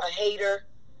talking about a hater?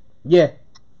 Yeah.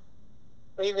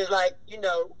 He was like,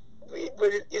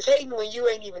 it's hating when you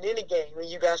ain't even in the game, when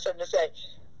you got something to say.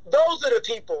 Those are the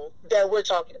people that we're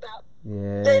talking about.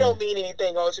 Yeah. They don't mean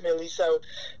anything ultimately. So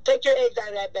take your eggs out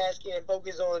of that basket and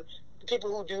focus on the people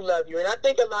who do love you. And I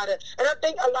think a lot of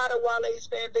Wale's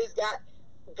fan base got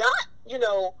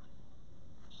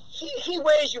he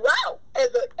wears you out as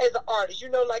an artist.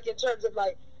 Like in terms of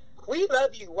like, we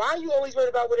love you. Why are you always worried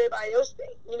about what everybody else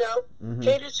thinks?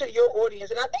 Cater to your audience.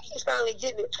 And I think he's finally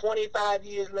getting it 25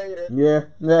 years later. Yeah.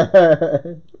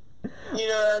 You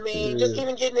know what I mean? Yeah. Just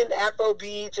even getting into Afro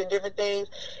beats and different things.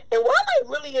 And Wale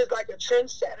really is like a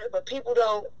trendsetter, but people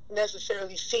don't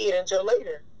necessarily see it until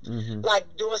later. Like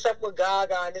doing stuff with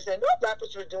Gaga and this and no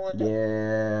rappers were doing that.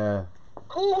 Yeah.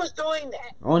 Who was doing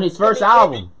that? On his first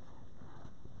album.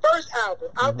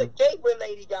 Out the gate with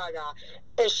Lady Gaga.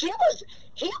 And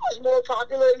he was more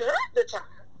popular than her at the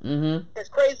time. As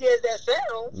crazy as that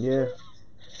sounds. Yeah.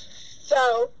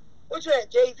 So, what you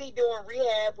had? Jay-Z doing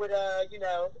Rehab with,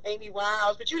 Amy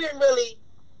Winehouse, but you didn't really,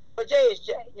 but Jay is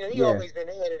Jay. He always been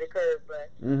ahead of the curve, but.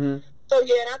 So,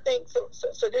 yeah, and I think, so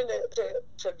then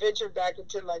to venture back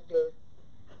into, like, the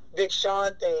Big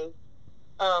Sean thing,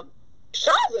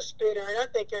 Sean's a spitter, and I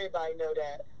think everybody know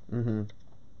that.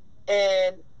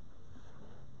 And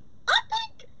I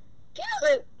think he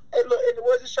doesn't, it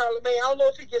wasn't Charlamagne, I don't know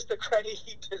if he gets the credit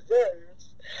he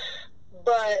deserves,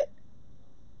 but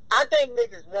I think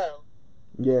niggas know.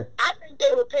 Yeah. I think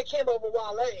they would pick him over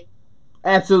Wale.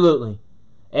 Absolutely.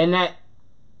 And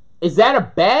is that a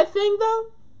bad thing, though?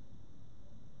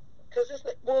 Because it's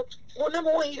like, well,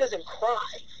 number one, he doesn't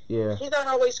cry. Yeah. He's not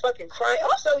always fucking crying.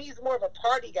 Also, he's more of a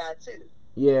party guy, too.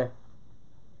 Yeah.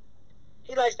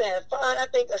 He likes to have fun. I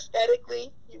think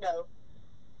aesthetically,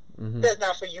 that's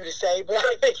not for you to say, but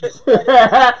I think aesthetically.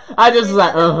 I just was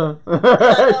like,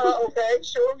 okay,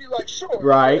 sure. You're like, sure.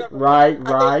 Right. I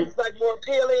think he's like more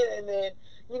appealing, and then,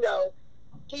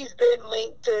 he's been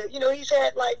linked to, he's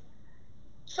had like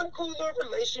some cool little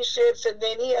relationships, and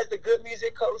then he has the Good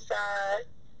Music co-sign.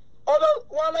 Although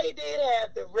Wale did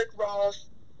have the Rick Ross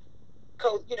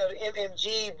the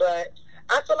MMG, but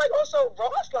I feel like also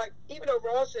Ross, like, even though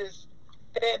Ross's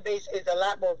fan base is a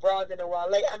lot more broad than the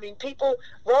Wale, I mean,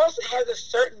 Ross has a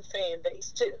certain fan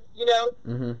base too,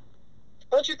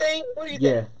 Don't you think? What do you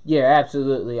think? Yeah,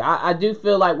 absolutely. I do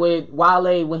feel like with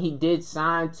Wale, when he did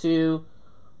sign to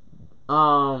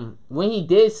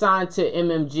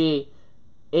MMG,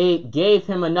 it gave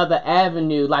him another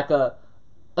avenue, like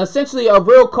essentially a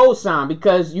real cosign,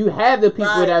 because you have the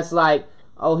people that's like,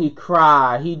 oh, he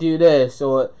cried, he do this,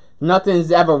 or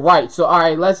Nothing's ever right. So all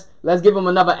right, let's give him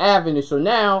another avenue. So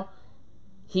now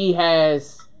he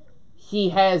has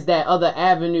that other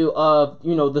avenue of,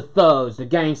 you know, the thugs, the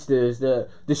gangsters, the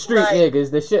street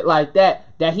niggas, the shit like that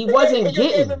he wasn't it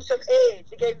getting. Gave him some edge.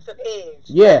 It gave him some edge.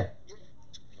 Yeah.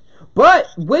 But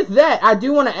with that, I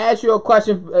do want to ask you a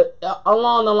question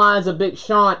along the lines of Big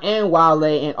Sean and Wale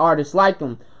and artists like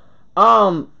him.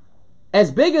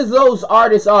 As big as those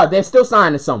artists are, they're still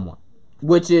signed to someone,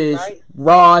 which is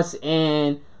Ross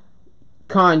and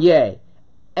Kanye.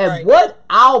 At what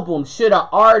album should an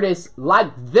artist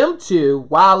like them two,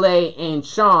 Wale and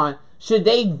Sean, should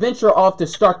they venture off to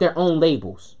start their own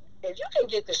labels? If you can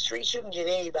get the streets, you can get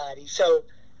anybody. So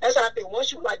that's how I think.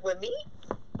 Once you, like with me,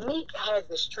 Meek has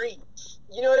the streets.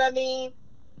 You know what I mean?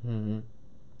 Mm-hmm.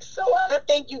 So I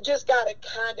think you just gotta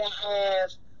kind of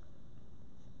have.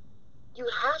 You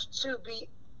have to be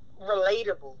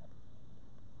relatable.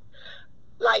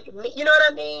 Like me, you know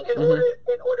what I mean? In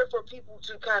order for people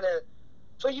to kind of,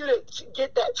 for you to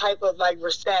get that type of like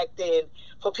respect and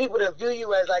for people to view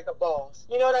you as like a boss.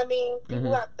 You know what I mean?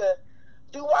 People have to.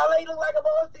 Do Wale look like a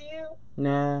boss to you?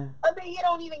 Nah. I mean, he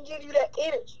don't even give you that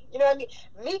energy. You know what I mean?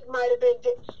 Meek might have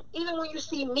been, even when you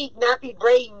see Meek not be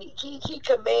braiding Meek, he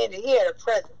commanded, he had a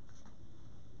presence.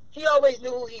 He always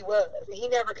knew who he was, and he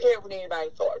never cared what anybody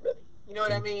thought, really. You know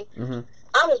what I mean? Mm-hmm.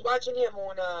 I was watching him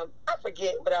on, I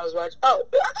forget what I was watching. Oh, I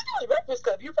think it was Breakfast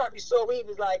Club. You probably saw when he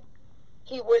was like,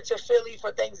 he went to Philly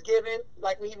for Thanksgiving,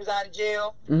 like when he was out of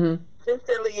jail. Mm-hmm. In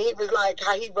Philly, he was like,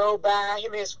 how he rode by,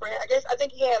 him and his friend. I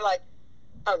think he had like,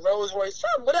 a Rolls Royce,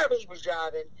 whatever he was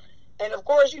driving. And of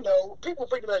course, you know, people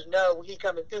pretty much know when he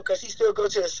coming through because he still go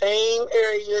to the same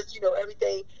areas, you know,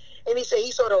 everything. And he said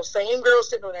he saw those same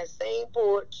girls sitting on that same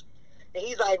porch. And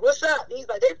he's like, what's up? And he's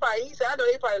like, he said, I know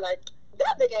they probably like,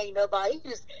 that nigga ain't nobody.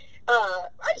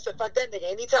 I used to fuck that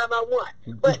nigga anytime I want.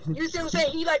 But you see what I'm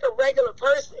saying? He like a regular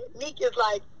person. Meek is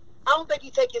like, I don't think he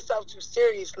take himself too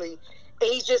seriously.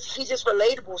 And he's just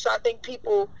relatable. So I think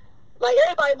people, like,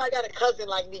 everybody might got a cousin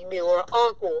like Meek Mill or an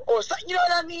uncle or something, you know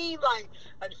what I mean? Like,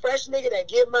 a fresh nigga that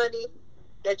get money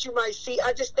that you might see.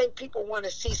 I just think people want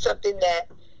to see something that,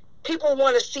 people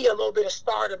want to see a little bit of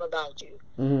stardom about you.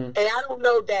 Mm-hmm. And I don't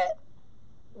know that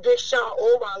Big Sean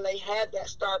or Wale had that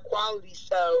star quality,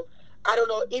 so I don't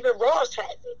know. Even Ross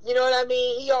has it. You know what I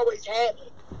mean? He always had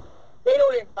it. They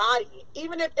don't embody it.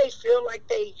 Even if they feel like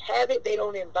they have it, they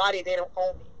don't embody it. They don't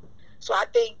own it. So I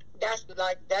think that's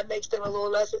like, that makes them a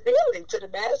little less appealing to the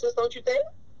masses, don't you think?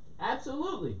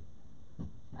 Absolutely.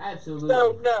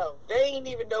 So no, they ain't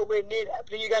even nowhere near that.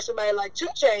 But then you got somebody like 2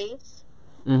 Chainz.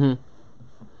 Mm-hmm.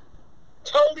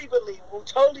 Totally believable.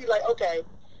 Totally like, okay,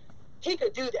 he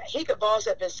could do that. He could boss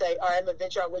up and say, all right, I'm gonna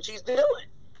venture out what he's doing.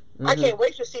 Mm-hmm. I can't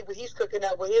wait to see what he's cooking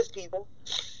up with his people.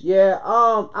 Yeah,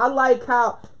 I like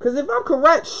how, because if I'm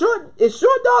correct, is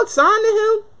Short Dog signed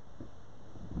to him?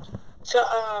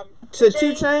 To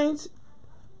 2 Chainz?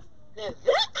 Now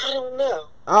that I don't know.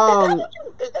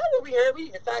 Is that what we heard? We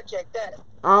need to fact check that.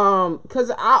 Because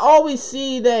I always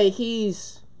see that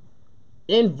he's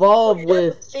involved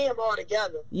with. See him all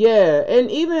together. Yeah, and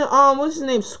even what's his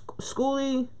name?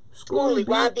 Schoolie,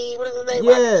 YB. What is his name?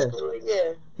 Yeah, Schoolie,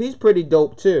 yeah. He's pretty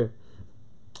dope too.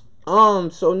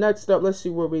 So next up, let's see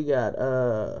what we got.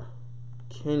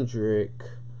 Kendrick.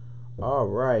 All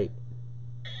right.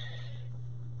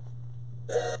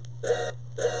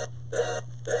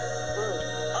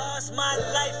 All's my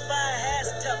life I has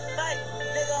to fight,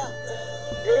 nigga.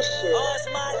 This shit. All's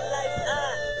my life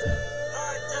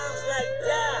hard times like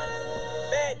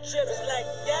bad trips like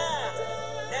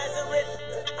Nazareth,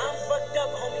 I'm fucked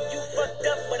up, homie, you fucked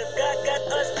up, but if God got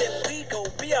us, then we gon'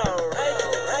 be alright.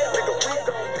 Nigga, we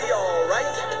gon' be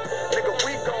alright. Nigga,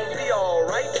 we gon' be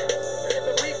alright.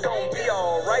 We gon' be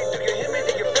alright. Do you hear me?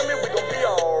 Do you feel me? We gon' be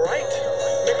alright.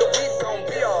 Nigga, we gon'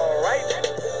 be alright.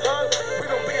 Huh? We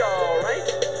gon' be alright.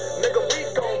 Nigga, we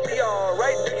gon' be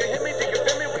alright. Do you hear me? Do you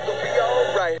feel me? We gon' be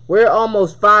alright. We're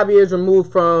almost 5 years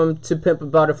removed from To Pimp a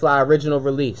Butterfly original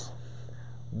release.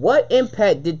 What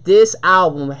impact did this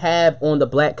album have on the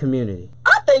black community?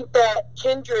 I think that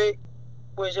Kendrick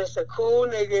was just a cool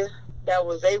nigga that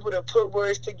was able to put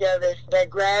words together that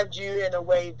grabbed you in a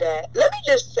way that, let me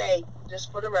just say,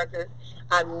 just for the record,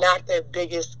 I'm not the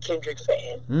biggest Kendrick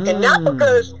fan. And not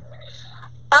because,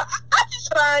 I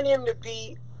just find him to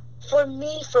be, for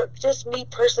just me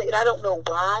personally, and I don't know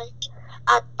why,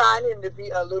 I find him to be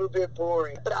a little bit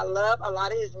boring. But I love a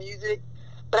lot of his music,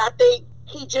 but I think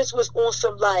he just was on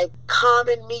some like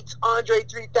Common meets Andre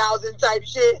 3000 type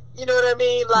shit. You know what I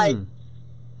mean? Like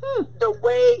the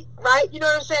way, right? You know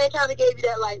what I'm saying? Kind of gave you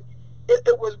that like,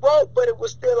 it was woke, but it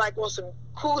was still like on some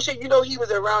cool shit. You know, he was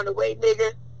around the way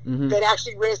nigga. that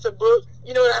actually read some books.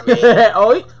 You know what I mean?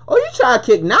 You trying to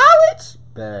kick knowledge?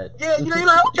 Bad. Yeah, you know, you're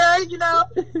like, okay, you know,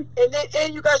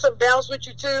 and you got some balance with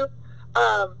you too.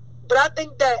 But I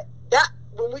think that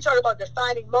when we talk about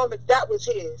defining moments, that was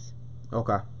his.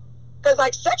 Okay. Because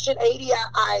like Section 80,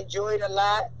 I enjoyed a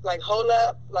lot. Like Hold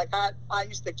Up, like I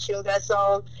used to kill that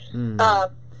song.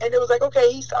 And it was like,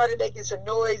 okay, he started making some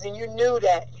noise, and you knew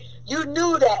that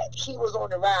he was on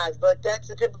the rise. But that's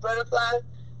the Pimp a Butterfly.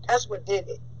 That's what did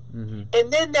it. And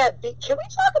then that beat. Can we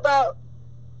talk about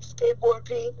Skateboard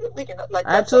P? We can like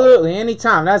absolutely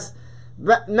anytime. That's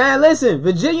man. Listen,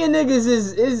 Virginia niggas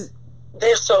is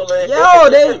they're so lit. Yo,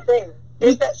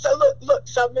 Is that so? Look,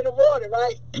 something in the water,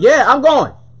 right? Yeah, I'm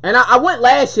going, and I went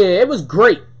last year. It was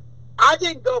great. I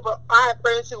didn't go, but I had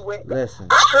friends who went. Listen,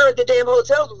 I heard the damn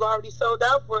hotels was already sold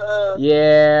out for.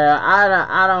 Yeah, I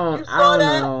don't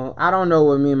know. I don't know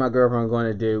what me and my girlfriend are going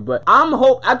to do, but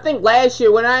I think last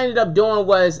year what I ended up doing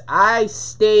was I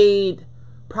stayed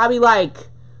at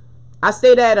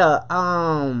a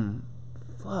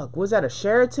was that a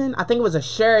Sheraton? I think it was a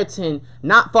Sheraton,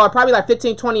 not far, probably like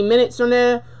 15-20 minutes from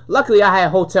there. Luckily, I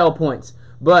had hotel points,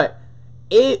 but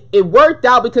it worked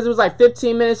out because it was like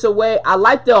 15 minutes away. I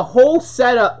liked the whole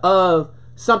setup of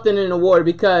Something in the Water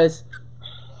because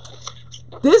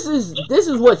this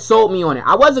is what sold me on it.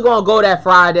 I wasn't gonna go that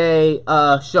Friday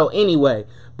show anyway,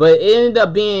 but it ended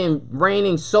up being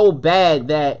raining so bad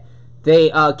that they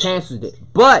canceled it.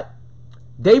 But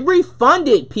they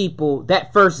refunded people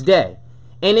that first day.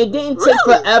 And it didn't take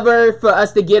forever for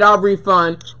us to get our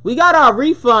refund. We got our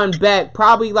refund back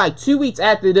probably like 2 weeks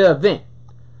after the event.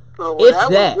 Oh, well,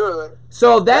 that was good.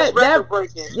 So that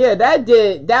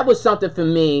was something for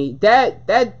me.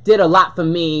 That did a lot for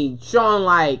me, showing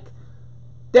like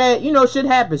that, you know, shit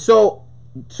happens. So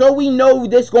we know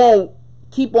this gonna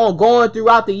keep on going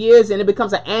throughout the years and it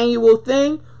becomes an annual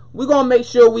thing. We're gonna make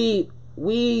sure we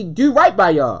do right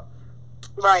by y'all.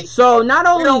 Right. So not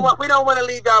only we don't want to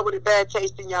leave y'all with a bad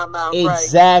taste in y'all mouth.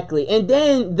 Exactly. Right? And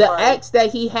then the acts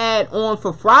that he had on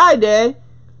for Friday,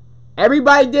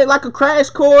 everybody did like a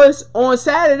crash course on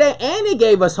Saturday, and they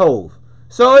gave us Hove.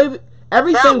 So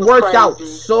everything worked out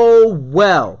so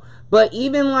well. But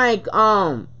even like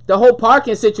the whole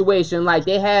parking situation, like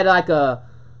they had like a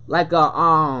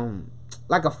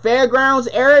fairgrounds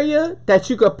area that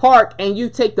you could park and you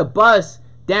take the bus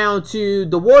down to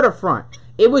the waterfront.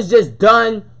 It was just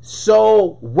done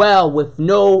so well with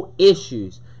no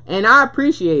issues, and I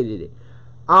appreciated it.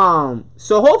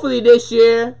 So hopefully this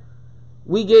year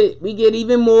we get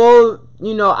even more.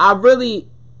 You know, I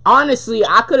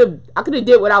could have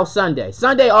did without Sunday.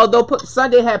 Although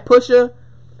Sunday had Pusha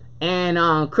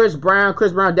and Chris Brown.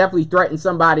 Chris Brown definitely threatened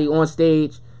somebody on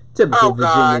stage. Typical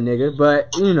Virginia nigga, but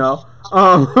you know,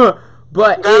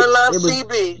 but it was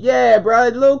CB. Yeah, bro,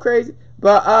 it's a little crazy.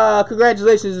 But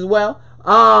congratulations as well.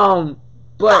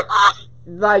 But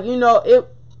like, you know,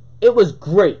 it was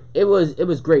great. It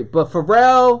was great. But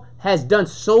Pharrell has done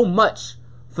so much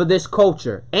for this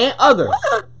culture and others.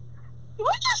 You're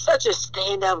just such a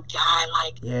stand-up guy,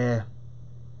 like. Yeah.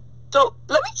 So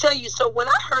let me tell you. So when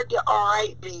I heard the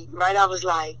 "Alright" beat, right, I was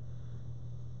like,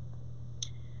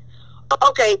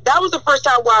 okay, that was the first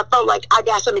time where I felt like I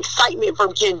got some excitement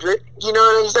from Kendrick. You know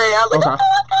what I'm saying? I was like, okay.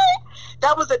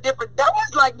 That was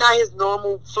like not his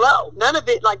normal flow. None of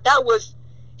it, like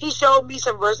he showed me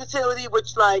some versatility,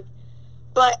 which like,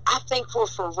 but I think for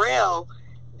Pharrell,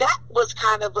 that was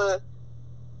kind of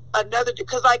another,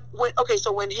 because like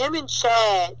when him and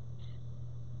Chad,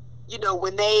 you know,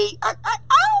 when they, I don't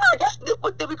know, I guess,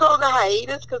 what did we call it, a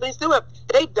hiatus? Because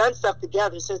they've done stuff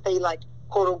together since they like,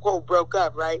 quote unquote, broke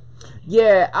up, right?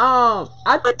 Yeah,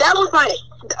 but that was like,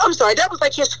 I'm sorry, that was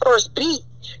like his first beat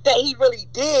that he really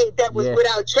did that was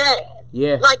without Chad.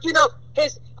 Yeah. Like, you know,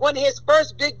 one of his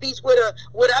first big beats with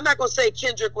I'm not gonna say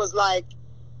Kendrick was like,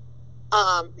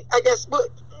 I guess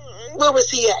where was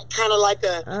he at? Kind of like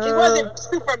he wasn't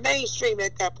super mainstream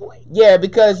at that point. Yeah,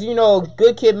 because you know,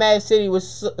 Good Kid, Mad City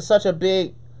was such a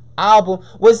big album.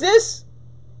 Was this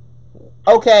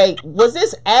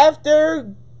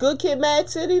after Good Kid, Mad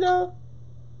City though?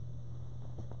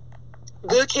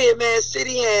 Good Kid, Mad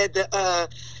City had the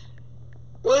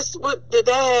what did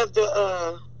that have the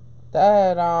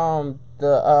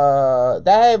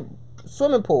that had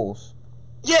swimming pools.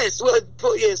 Yes,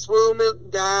 swimming,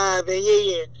 diving,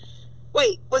 yeah.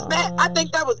 Wait, was that? I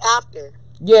think that was after.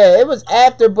 Yeah, it was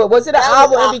after, but was it an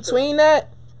album in between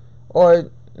that? Or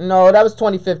no, that was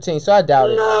 2015, so I doubt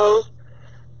it. No.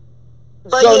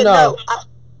 But so yeah,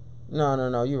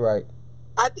 no, you're right.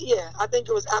 I think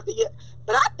it was after. Yeah,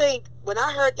 but I think when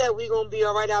I heard that We Gonna Be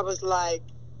Alright, I was like,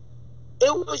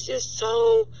 it was just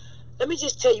so, let me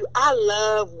just tell you, I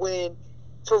love when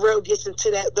Pharrell gets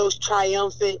into those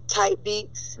triumphant type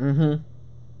beats. Mm-hmm.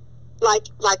 Like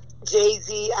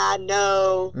Jay-Z, I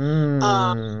know.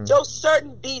 Those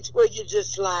certain beats where you're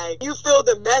just like, you feel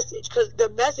the message, because the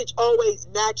message always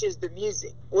matches the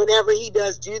music whenever he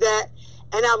does do that.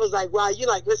 And I was like, wow, you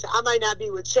like, listen, I might not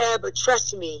be with Chad, but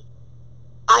trust me,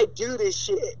 I do this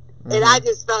shit. And I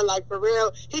just felt like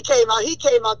Pharrell, he came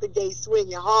out the gate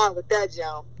swinging hard with that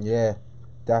jump. Yeah,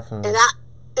 definitely.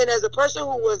 And as a person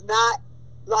who was not,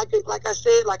 like I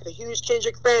said, like a huge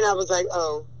Kendrick fan, I was like,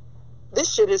 oh,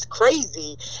 this shit is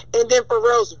crazy. And then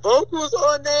Pharrell's vocals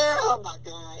on there, oh my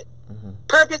God.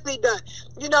 Perfectly done.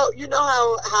 You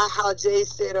know how Jay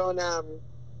said on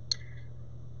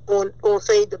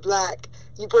Fade to Black,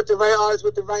 you put the right artist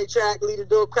with the right track, leave the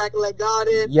door crack and let God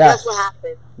in. Yes. That's what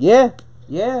happened. Yeah.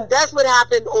 That's what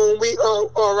happened on We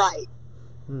All Right.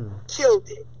 Killed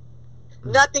it.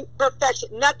 Nothing, perfection.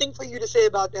 Nothing for you to say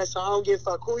about that song. I don't give a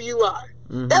fuck who you are.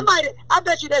 I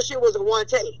bet you that shit was a one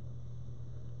take.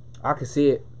 I can see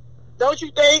it. Don't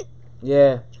you think?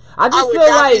 Yeah. I just would feel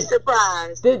not like be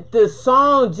surprised. the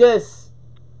song just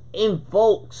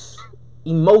invokes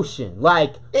emotion.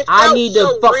 Like, It I felt need to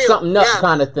so fuck real, something up yeah.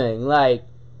 kind of thing. Like,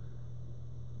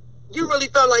 You really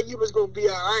felt like you was gonna be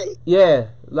all right. yeah.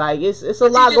 Like, it's a You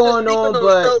lot just was going speaking on,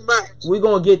 so but much. we're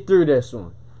going to get through this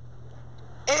one.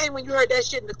 And when you heard that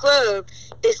shit in the club,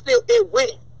 it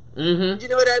went. Mm-hmm. You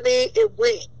know what I mean? It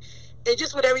went. And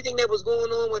just with everything that was going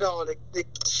on with all the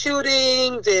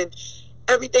shootings and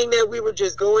everything that we were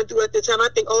just going through at the time, I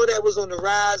think all that was on the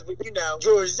rise with,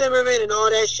 George Zimmerman and all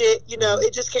that shit.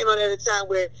 It just came out at a time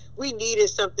where we needed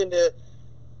something to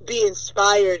be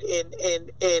inspired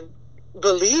and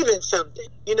believe in something,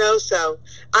 So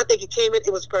I think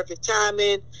it was perfect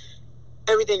timing.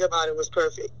 Everything about it was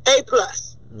perfect. A+.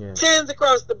 Yeah. 10s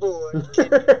across the board.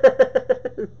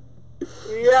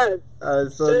 Yes.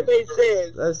 So Makes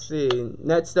sense. let's see.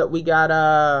 Next up, we got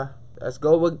let's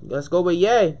go with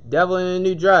Ye, Devil in a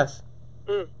New Dress.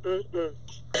 Jamaican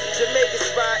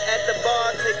spot at the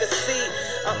bar, take a seat.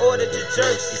 I ordered your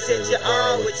jerk, she said you're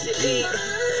on what you eat.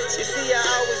 You see, I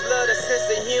always love a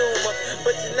sense of humor,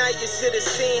 but tonight you should have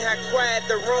seen how quiet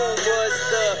the room was.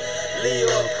 The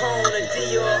Leo Cone and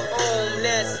Dior Om,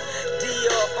 that's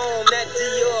Dior Om, that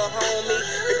Dior homie.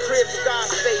 The crib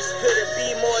Scarface, could it be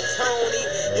more Tony?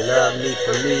 You love me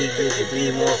for me, could it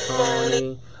be more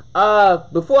phony?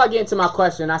 Before I get into my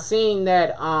question, I seen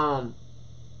that a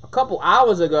couple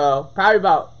hours ago, probably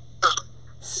about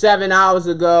 7 hours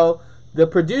ago, the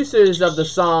producers of the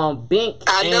song Bink.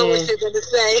 I know what you're gonna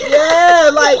say. Yeah,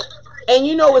 like, and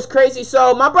you know what's crazy?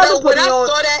 So my brother put when me I on.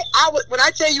 saw that, when I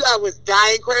tell you I was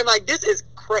dying crying, like, this is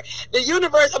crazy. The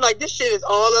universe, I'm like, this shit is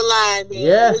all aligned, man.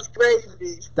 Yeah. It's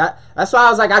crazy. That's why I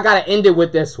was like, I gotta end it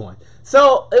with this one.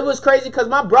 So it was crazy because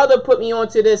my brother put me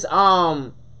onto this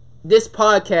this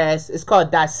podcast. It's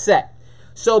called Dissect.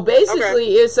 So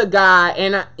basically, It's a guy,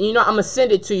 and I'm gonna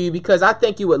send it to you because I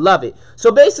think you would love it. So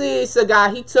basically, it's a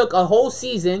guy. He took a whole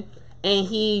season and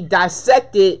he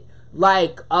dissected,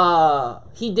 like,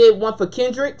 he did one for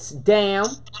Kendrick's Damn,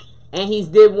 and he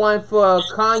did one for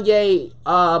Kanye,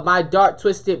 My Dark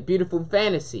Twisted Beautiful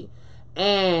Fantasy,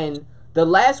 and the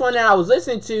last one that I was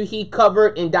listening to, he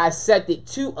covered and dissected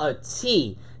to a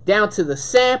T, down to the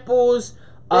samples,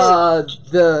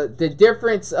 the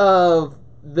difference of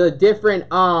the different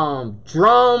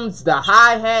drums, the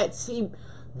hi-hats,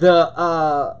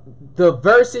 the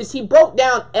verses. He broke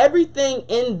down everything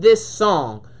in this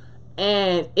song,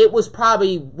 and it was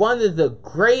probably one of the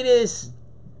greatest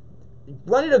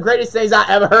things I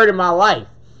ever heard in my life.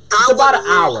 It's about an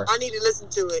hour. I need to listen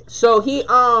to it. So he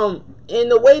in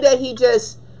the way that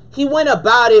he went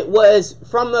about it was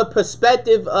from the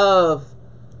perspective of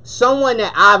someone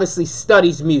that obviously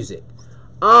studies music.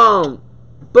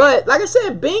 But like I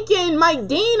said, Bink and Mike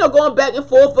Dean are going back and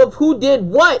forth of who did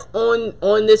what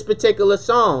on this particular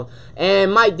song.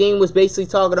 And Mike Dean was basically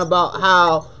talking about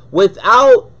how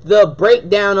without the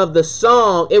breakdown of the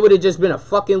song, it would have just been a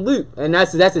fucking loop. And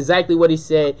that's exactly what he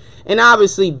said. And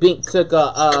obviously Bink took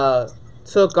offense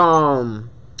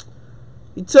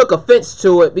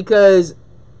to it because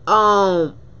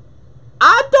I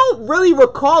don't really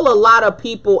recall a lot of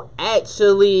people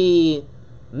actually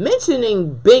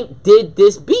mentioning Bink did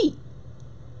this beat.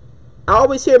 I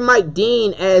always hear Mike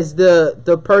Dean as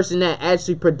the person that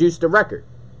actually produced the record.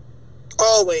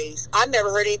 Always. I never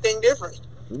heard anything different.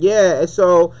 Yeah,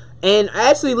 so, and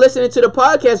actually listening to the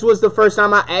podcast was the first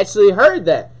time I actually heard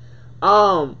that.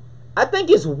 I think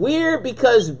it's weird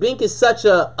because Bink is such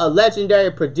a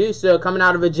legendary producer coming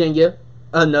out of Virginia,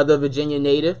 another Virginia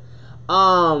native.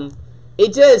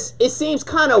 It seems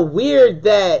kind of weird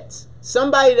that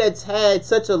somebody that's had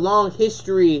such a long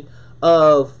history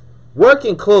of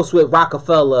working close with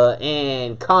Rockefeller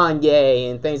and Kanye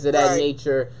and things of that Right.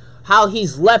 nature, how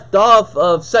he's left off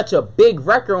of such a big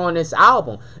record on this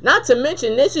album. Not to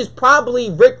mention, this is probably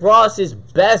Rick Ross's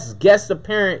best guest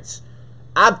appearance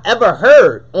I've ever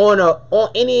heard on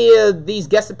any of these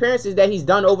guest appearances that he's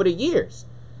done over the years.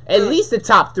 At least the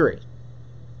top 3.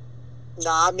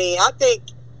 Nah, I mean, I think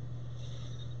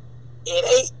it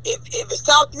ain't. If it's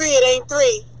top 3, it ain't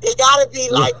 3. It gotta be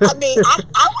like. I mean,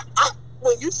 I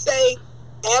when you say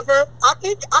ever, I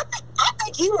think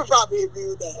he would probably agree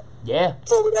with that Yeah.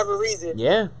 for whatever reason.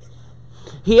 Yeah.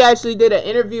 He actually did an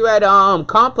interview at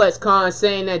Complex Con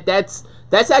saying that that's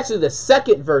actually the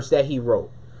second verse that he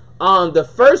wrote. The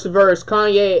first verse,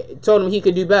 Kanye told him he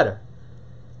could do better.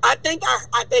 I think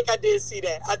I did see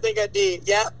that. I think I did.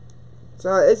 Yep.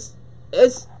 So it's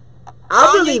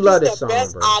I really Kanye love gets this the song,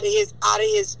 best bro. out of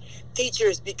his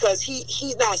features because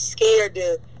he's not scared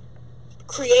to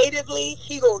creatively.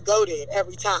 He gonna go there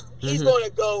every time. He's gonna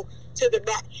go to the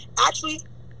mat. Actually,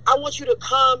 I want you to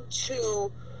come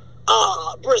to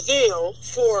Brazil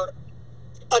for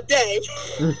a day,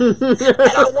 and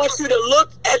I want you to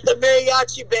look at the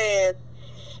mariachi band,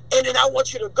 and then I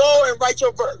want you to go and write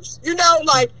your verse. You know,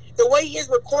 like the way his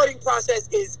recording process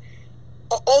is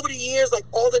over the years, like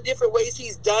all the different ways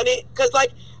he's done it. Because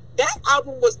like that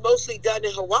album was mostly done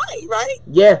in Hawaii, right?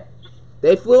 Yeah.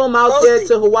 They flew him out there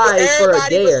to Hawaii for a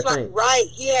Everybody day, was I think. right.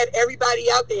 He had everybody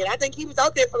out there, and I think he was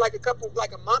out there for like a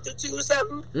month or 2 or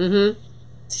something. Mm-hmm.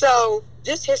 So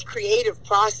just his creative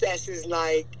process is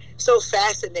like so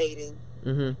fascinating.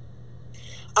 Mm-hmm.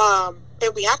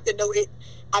 And we have to know it.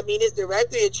 I mean, it's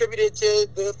directly attributed to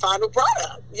the final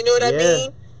product. You know what I Yeah.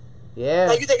 mean? Yeah.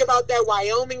 Like you think about that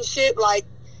Wyoming shit. Like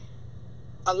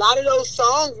a lot of those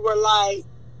songs were like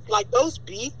those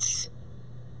beats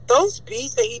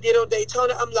that he did on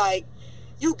Daytona. I'm like,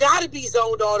 you got to be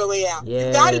zoned all the way out. Yeah.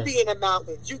 You got to be in the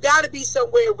mountains. You got to be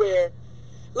somewhere where,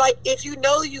 like, if you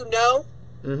know, you know.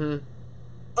 Mm-hmm.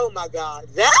 Oh my God,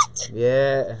 that.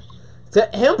 Yeah. To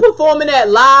him performing that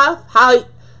live,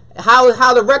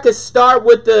 how the records start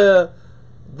with the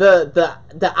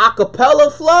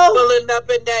acapella flow. Pulling up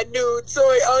in that new toy.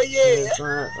 Oh yeah.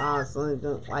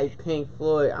 Like Pink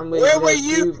Floyd. I'm Where were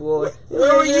you? boy.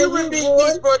 Where were you when Big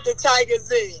Beach brought the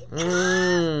Tigers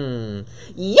in?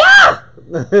 Yeah.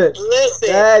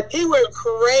 Listen, he went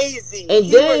crazy.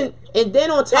 And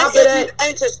then on top of that,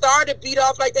 and to start to beat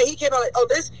off like that, he came out like, "Oh,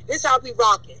 this how we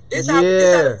rocking. This how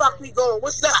the fuck we going.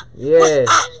 What's up? Yeah.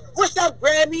 What's up,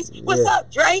 Grammys? What's up,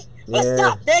 Drake? What's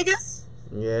up, niggas?"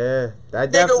 Yeah, that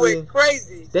Nigga definitely went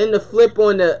crazy. Then the flip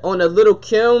on the Little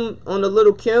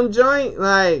Kim joint,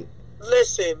 like,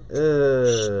 listen,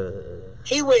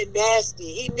 he went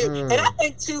nasty. He knew, and I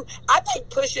think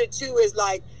Pusha too is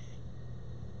like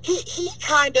he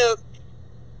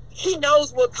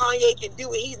knows what Kanye can do,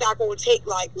 and he's not going to take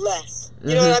like less.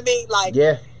 You know what I mean? Like,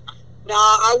 yeah. Nah,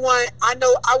 I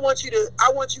want you to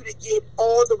get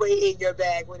all the way in your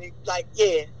bag when it like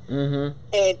yeah. Mm-hmm.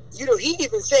 And you know, he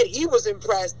even said he was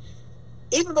impressed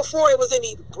even before it was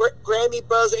any Grammy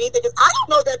buzz or anything. 'Cause I don't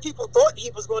know that people thought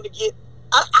he was going to get.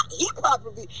 He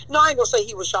probably I ain't gonna say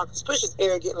he was shocked because Push is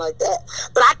arrogant like that,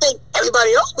 but I think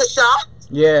everybody else was shocked.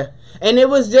 Yeah, and it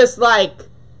was just like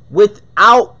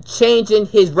without changing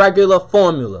his regular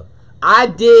formula. I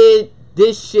did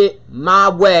this shit my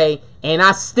way, and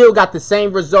I still got the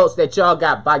same results that y'all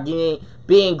got by being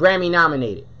Grammy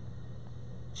nominated.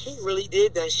 He really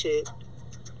did that shit.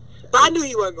 But I knew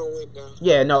he wasn't gonna win though.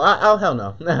 Yeah, no, hell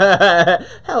no.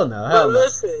 hell no. But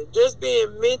listen, just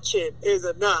being mentioned is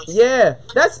enough. Yeah,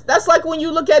 that's like when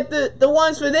you look at the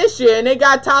ones for this year, and they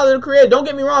got Tyler the Creator. Don't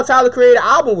get me wrong, Tyler the Creator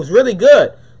album was really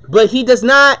good, but he does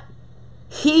not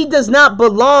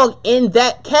belong in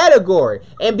that category,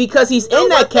 and because he's in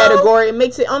that category, it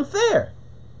makes it unfair.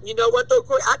 You know what though,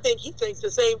 Corey? I think he thinks the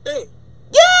same thing.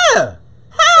 Yeah.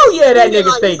 Hell yeah, that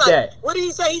nigga think that. What did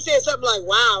he say? He said something like,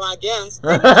 "Wow, I guess."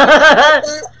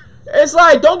 It's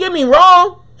like, don't get me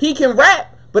wrong, he can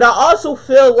rap, but I also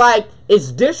feel like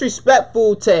it's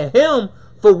disrespectful to him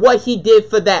for what he did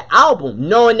for that album,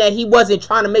 knowing that he wasn't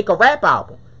trying to make a rap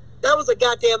album. That was a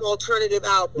goddamn alternative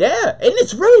album. Yeah, and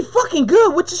it's really fucking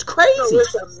good, which is crazy. No,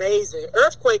 it's amazing.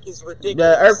 Earthquake is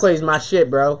ridiculous. The Earthquake's my shit,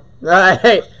 bro.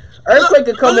 Hey, Earthquake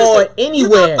could come on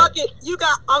anywhere. You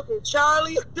got Uncle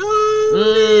Charlie. Dude.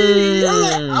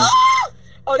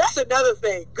 Oh, that's another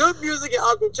thing. Good music and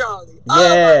Uncle Charlie.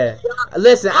 Yeah. Oh,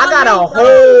 listen, I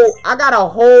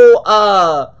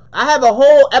have a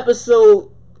whole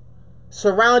episode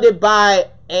surrounded by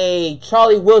a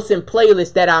Charlie Wilson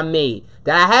playlist that I made.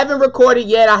 that I haven't recorded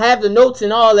yet. I have the notes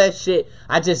and all that shit.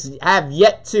 I just have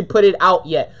yet to put it out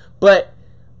yet. But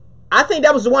I think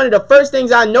that was one of the first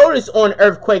things I noticed on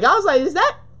Earthquake. I was like, is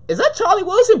that Charlie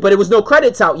Wilson? But it was no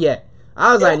credits out yet.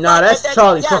 I was like, nah, that's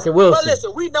Charlie fucking Wilson. But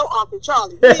listen, we know Uncle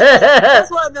Charlie. That's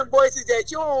one of them voices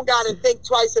that you don't gotta think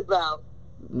twice about.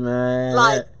 Man.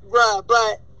 Like, bruh,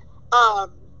 but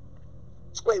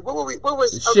wait, what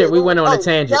was shit, we went on a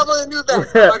tangent. Devil in New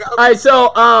York. Okay. Alright,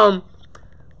 so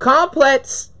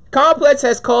Complex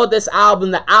has called this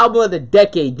album the album of the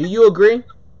decade. Do you agree?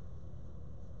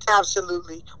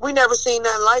 Absolutely. We never seen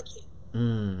nothing like it.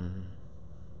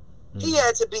 He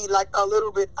had to be like a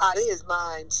little bit out of his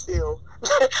mind still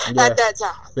at that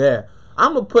time. Yeah.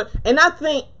 I'm gonna put, and I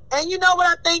think, and you know what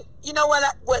I think? You know what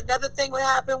another thing would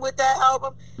happen with that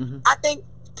album? I think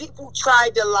people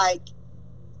tried to like,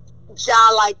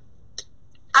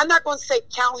 I'm not going to say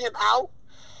count him out,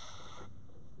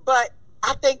 but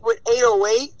I think with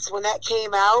 808s, when that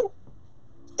came out,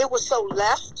 it was so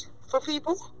left for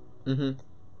people. And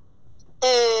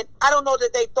I don't know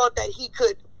that they thought that he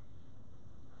could,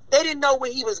 they didn't know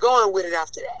where he was going with it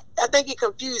after that. I think it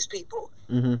confused people.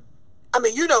 I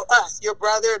mean, you know us, your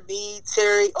brother, me,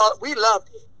 Terry, we loved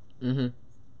it.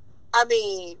 I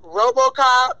mean,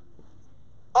 RoboCop,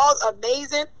 all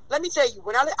amazing. Let me tell you,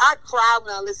 when I cried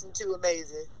when I listened to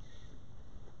Amazing.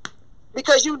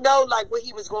 Because you know, like, what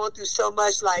he was going through so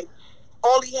much, like,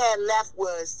 all he had left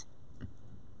was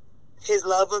his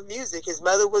love of music. His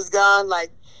mother was gone.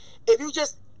 Like, if you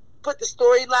just put the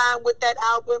storyline with that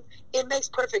album, it makes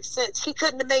perfect sense. He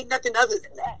couldn't have made nothing other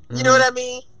than that. You know what I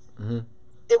mean?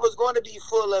 It was going to be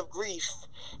full of grief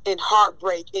and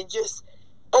heartbreak and just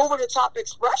over-the-top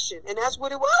expression. And that's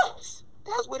what it was.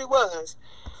 That's what it was.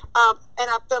 And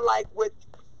I feel like with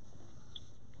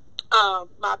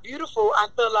My Beautiful, I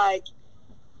feel like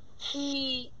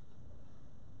he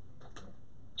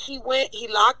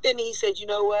locked in and he said, you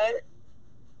know what?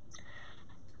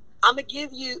 I'm gonna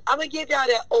give y'all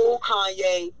that old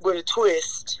Kanye with a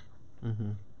twist.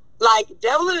 Like,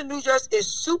 Devil in the New Dress is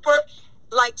super,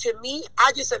 like, to me,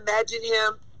 I just imagine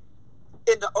him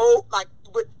in the old, like,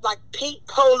 with, like, pink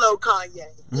polo Kanye.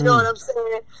 You know what I'm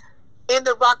saying? In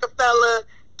the Rockefeller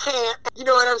camp, you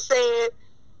know what I'm saying?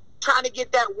 Trying to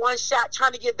get that one shot,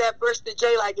 trying to get that burst to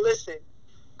Jay, like, listen.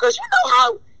 Because you know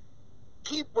how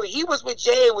when he was with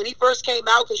Jay and when he first came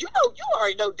out, because you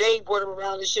already know Dame brought him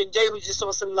around and shit, and Jay was just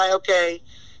on something like, okay,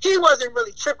 he wasn't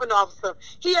really tripping off of him.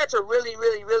 He had to really,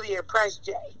 really, really impress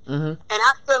Jay. And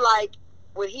I feel like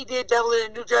when he did Devil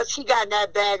in a New Dress, he got in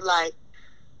that bag like,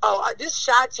 oh, this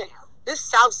Chi-Town, this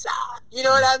South Side, you know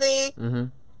what I mean?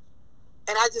 And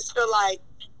I just feel like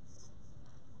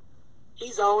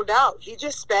he's zoned out. He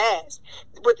just spazzed.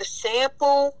 With the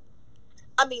sample,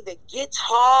 I mean, the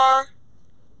guitar,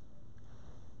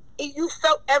 you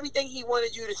felt everything he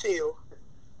wanted you to feel.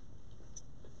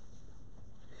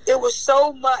 There was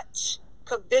so much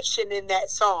conviction in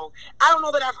that song. I don't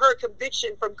know that I've heard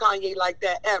conviction from Kanye like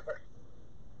that ever.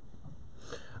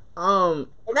 And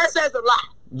that says a lot.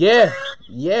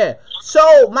 Yeah.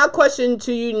 So my question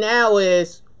to you now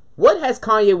is, what has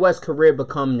Kanye West's career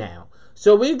become now?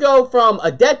 So we go from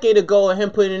a decade ago of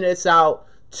him putting this out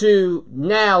to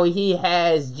now he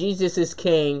has Jesus is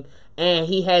King and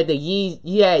he had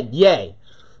Ye.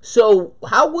 So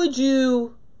how do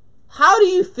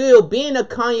you feel being a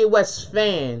Kanye West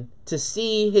fan to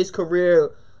see his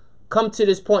career come to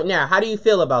this point now? How do you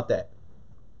feel about that?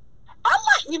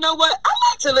 You know what? I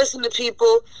like to listen to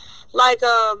people like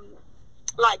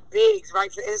Biggs,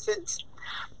 right? For instance,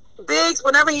 Biggs,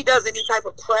 whenever he does any type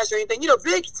of press or anything,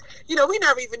 Biggs, we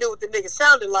never even knew what the nigga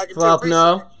sounded like until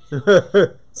no.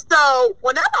 So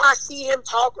whenever I see him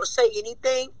talk or say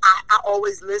anything, I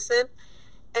always listen.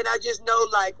 And I just know,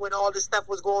 like, when all this stuff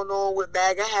was going on with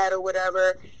MAGA hat or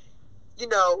whatever, he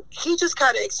just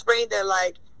kind of explained that,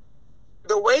 like,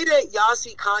 the way that y'all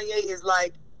see Kanye is,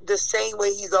 like, the same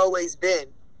way he's always been.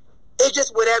 It's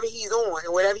just whatever he's on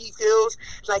and whatever he feels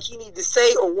like he need to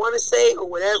say or want to say or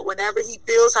whatever, whenever he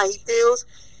feels how he feels,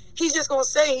 he's just going to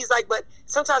say. He's like, but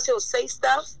sometimes he'll say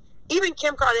stuff. Even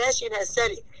Kim Kardashian has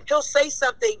said it. He'll say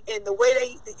something and the way that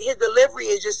his delivery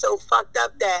is just so fucked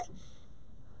up that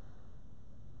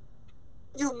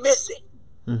you miss it.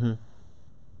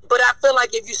 But I feel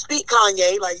like if you speak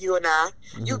Kanye, like you and I,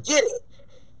 you get it.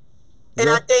 And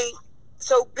I think,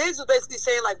 so Biggs was basically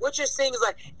saying, like, what you're saying is,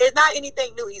 like, it's not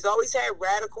anything new. He's always had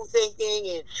radical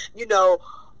thinking and,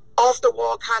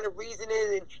 off-the-wall kind of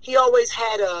reasoning. And he always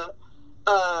had a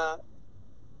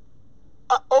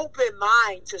open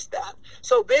mind to stuff.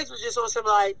 So Biggs was just on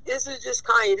something like, this is just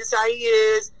Kanye. This is how he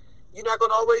is. You're not going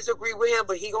to always agree with him,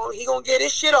 but he gonna get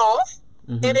his shit off.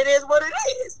 and it is what it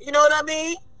is. You know what I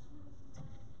mean?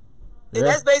 And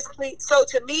Yeah. that's basically, so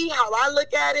to me, how I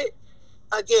look at it,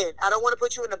 again, I don't want to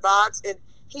put you in a box, and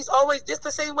he's always just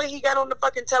the same way he got on the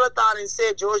fucking telethon and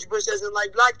said George Bush doesn't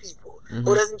like black people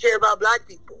or doesn't care about black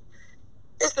people.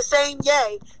 It's the same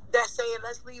Ye that's saying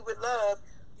let's lead with love.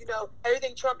 You know,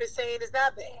 everything Trump is saying is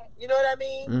not bad. You know what I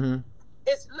mean? Mm-hmm.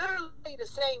 It's literally the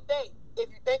same thing. If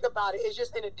you think about it, it's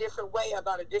just in a different way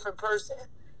about a different person.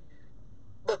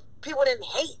 But people didn't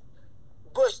hate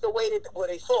Bush the way that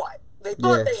they thought. They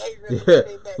thought they hated him when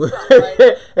they met Trump,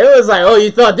 right? It was like, oh,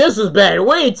 you thought this was bad.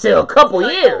 Wait till a couple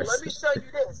Like, years. oh, let me show you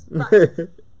this. Right.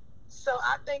 So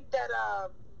I think that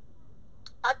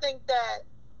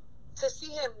to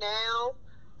see him now,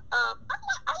 I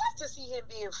like to see him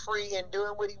being free and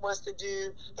doing what he wants to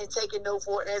do and taking no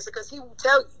for an answer, because he will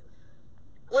tell you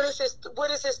what is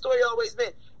his story always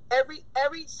been.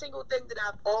 Every single thing that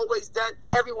I've always done,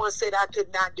 everyone said I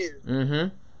could not do.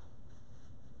 Mm-hmm.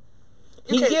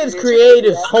 You He can't gives do this.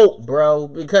 creatives hope, bro.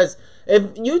 Because if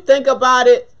you think about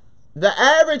it, the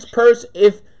average person,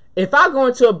 if I go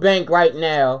into a bank right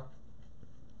now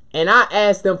and I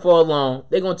ask them for a loan,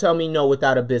 they're gonna tell me no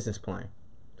without a business plan.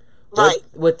 Right.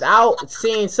 Without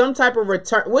seeing some type of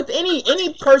return. With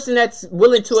any person that's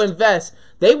willing to invest,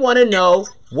 they want to know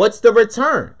what's the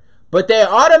return. But they're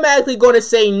automatically going to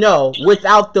say no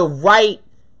without the right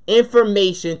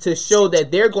information to show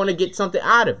that they're going to get something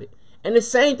out of it. And the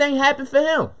same thing happened for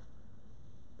him.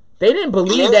 They didn't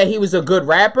believe that he was a good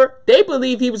rapper. They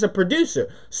believed he was a producer.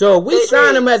 So if we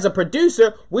sign him as a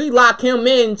producer, we lock him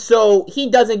in so he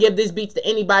doesn't give these beats to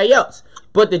anybody else.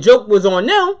 But the joke was on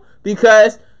them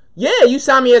because, yeah, you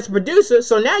signed me as a producer,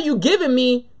 so now you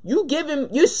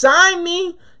sign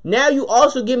me. Now you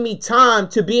also give me time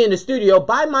to be in the studio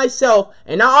by myself,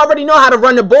 and I already know how to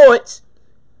run the boards.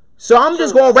 So I'm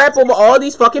just gonna rap over all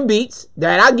these fucking beats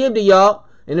that I give to y'all,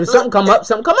 and if something come up,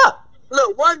 something come up.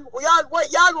 Look,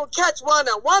 y'all gonna catch one,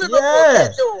 and one of them gonna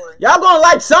catch on. Y'all gonna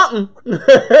like something.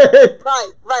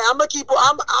 Right. I'm gonna keep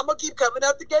coming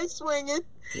up the gate swinging.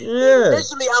 Yeah.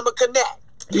 Eventually, I'm gonna connect.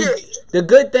 Period. The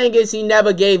good thing is he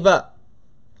never gave up.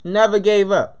 Never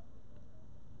gave up.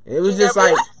 It was just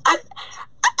like. I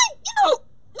think, let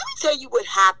me tell you what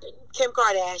happened. Kim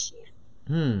Kardashian.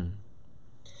 And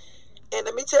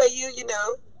let me tell you,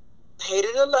 hate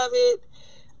it or love it,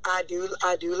 I do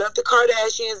love the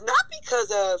Kardashians, not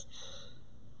because of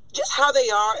just how they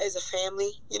are as a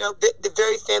family. They're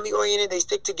very family oriented. They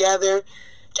stick together.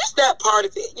 Just that part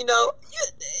of it.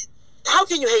 How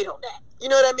can you hate on that? You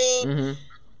know what I mean? Mm-hmm.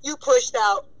 You pushed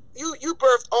out. You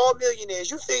birthed all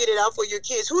millionaires. You figured it out for your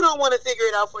kids. Who don't want to figure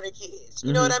it out for their kids?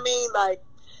 You know what I mean? Like,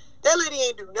 that lady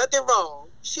ain't do nothing wrong.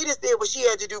 She just did what she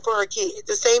had to do for her kids.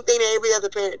 The same thing that every other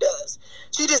parent does.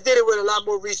 She just did it with a lot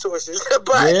more resources.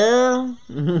 But yeah.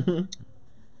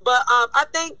 But I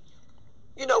think,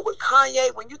 with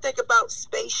Kanye, when you think about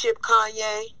spaceship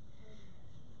Kanye,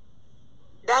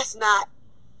 that's not.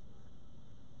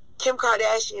 Kim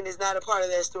Kardashian is not a part of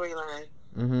that storyline.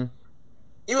 Mm-hmm.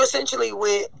 You essentially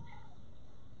went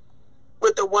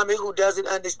with a woman who doesn't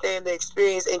understand the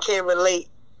experience and can't relate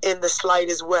in the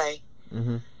slightest way.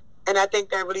 Mm-hmm. And I think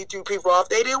that really threw people off.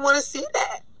 They didn't want to see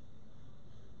that.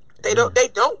 They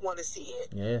don't want to see it.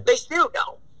 Yeah. They still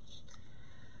don't.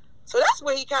 So that's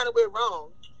where he kind of went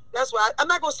wrong. That's why I'm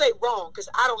not going to say wrong because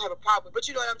I don't have a problem. But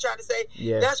you know what I'm trying to say?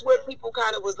 Yeah. That's where people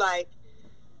kind of was like,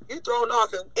 you thrown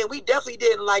off. And we definitely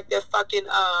didn't like that fucking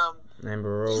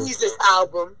Amber Rose. Yeezus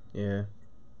album. Yeah.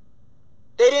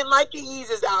 They didn't like the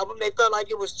Yeezus album. They felt like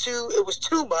it was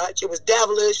too much. It was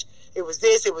devilish. It was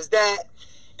this. It was that.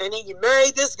 And then you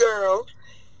married this girl,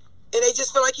 and they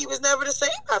just felt like he was never the same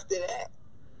after that.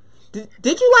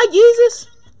 Did you like Yeezus?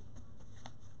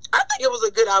 I think it was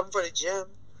a good album for the gym.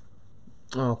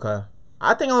 Okay.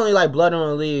 I think I only like Blood on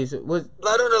the Leaves. Blood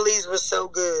on the Leaves was so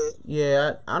good.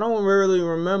 Yeah, I don't really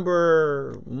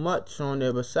remember much on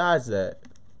there besides that.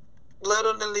 Blood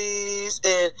on the Leaves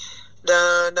and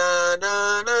da na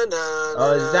na na na.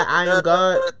 Oh, is that I Am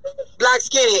God? Black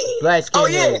Skinhead. Black Skinhead. Oh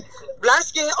yeah, Black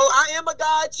Skinhead. Oh, I Am a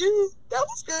God too. That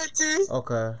was good too.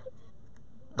 Okay.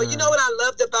 But you know what I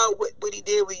loved about what he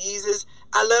did with Yeezus?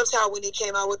 I loved how when he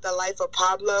came out with The Life of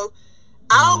Pablo,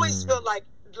 I always felt like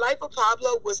Life of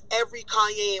Pablo was every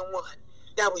Kanye in one.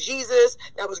 That was Yeezus,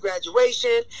 that was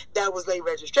Graduation, that was Late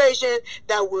Registration,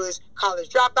 that was College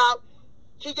Dropout.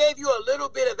 He gave you a little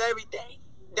bit of everything.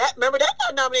 Remember that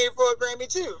got nominated for a Grammy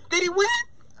too. Did he win?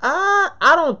 I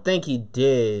don't think he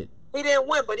did. He didn't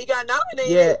win, but he got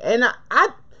nominated. Yeah, and I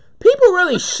people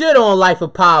really shit on Life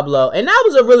of Pablo, and that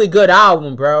was a really good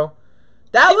album, bro.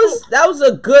 That was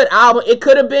a good album. It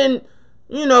could have been,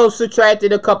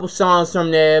 subtracted a couple songs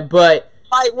from there, but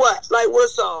Like what? Like what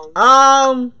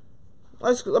song?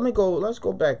 Let's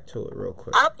go back to it real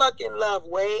quick. I fucking love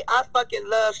Wave. I fucking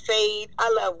love Fade. I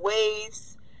love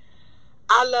Waves.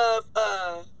 I love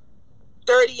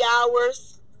 30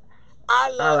 Hours. I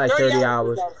like 30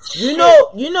 Hours. You Shit.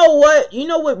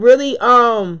 know what really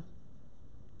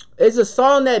is a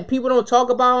song that people don't talk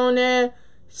about on there?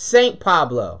 Saint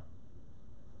Pablo.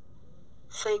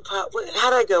 Saint Pablo.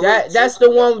 How'd I go? That's the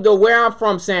one, the Where I'm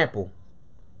From sample.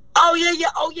 Oh yeah.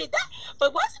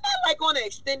 But wasn't that like on the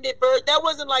extended version? That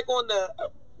wasn't like on the.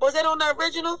 Was that on the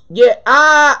original? Yeah,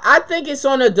 I think it's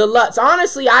on the deluxe.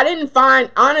 Honestly,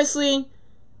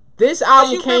 this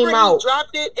album came out. He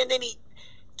dropped it and then he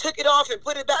took it off and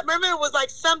put it back. Remember, it was like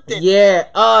something. Yeah.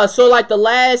 So like the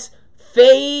last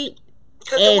Fade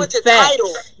and Facts.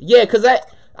 Title. Yeah, because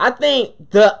I think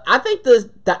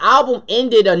the album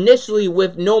ended initially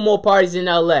with No More Parties in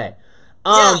LA.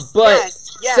 But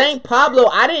yes. Saint Pablo,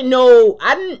 I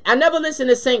never listened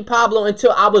to Saint Pablo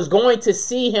until I was going to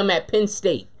see him at Penn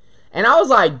State. And I was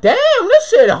like, damn, this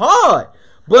shit hard.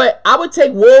 But I would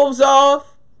take Wolves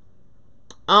off.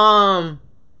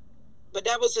 But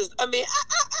that was just, I mean,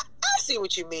 I see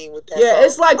what you mean with that. Yeah, song.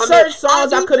 It's like certain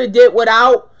songs I could have did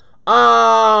without.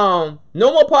 No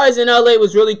More Parties in LA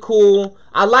was really cool.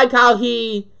 I like how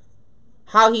he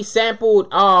sampled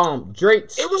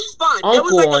Drake's It was fun. uncle It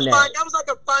was like on that. That was like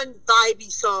a fun vibey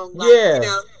song. Like, Yeah. You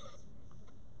know,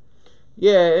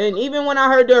 Yeah, and even when I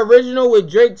heard the original with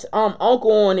Drake's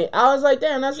uncle on it, I was like,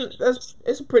 damn,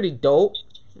 it's pretty dope.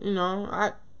 You know,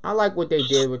 I like what they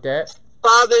did with that.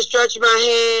 Father Stretch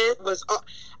My Hand was.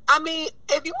 I mean,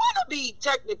 if you want to be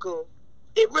technical,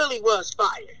 it really was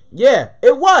fire. Yeah,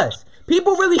 it was.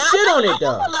 People really And shit on it I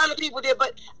though. know a lot of people did,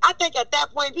 but I think at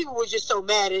that point people were just so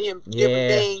mad at him for Yeah.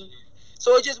 different things,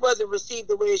 so it just wasn't received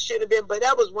the way it should have been. But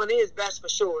that was one of his best for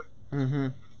sure.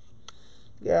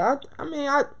 Yeah, I mean,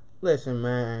 listen,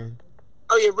 man.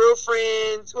 Oh yeah, Real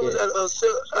Friends. What was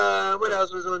what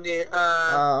else was on there?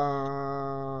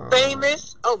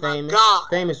 Famous. Oh my God.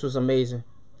 Famous was amazing.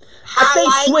 I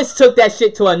Highlight. think Swiss took that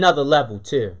shit to another level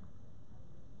too.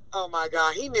 Oh my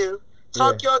God, he knew.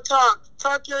 Talk your talk.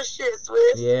 Talk your shit,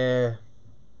 Swiss. Yeah.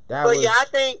 But yeah, I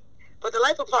think. But the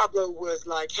Life of Pablo was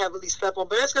like heavily slept on.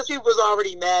 But that's because people was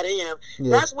already mad at him.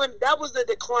 Yeah. That was the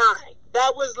decline.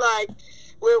 That was like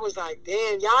where it was like,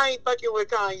 damn, y'all ain't fucking with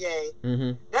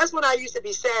Kanye. That's when I used to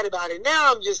be sad about it.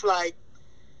 Now I'm just like,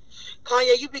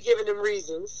 Kanye, you be giving them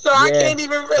reasons, so I can't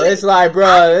even really. It's like,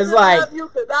 bro, it's like. I love you,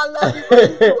 'cause I love you, but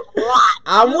you do a lot.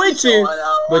 I'm with you,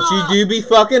 but you do be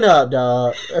fucking up,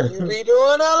 dog. You be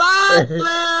doing a lot,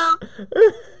 Slim.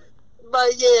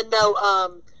 But yeah,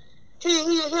 no,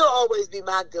 he'll always be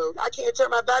my goat. I can't turn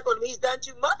my back on him. He's done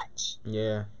too much.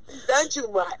 Yeah. He's done too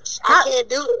much. I can't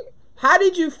do it. How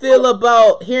did you feel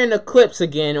about hearing the clips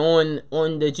again on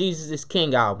the Jesus is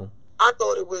King album? I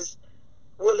thought it was.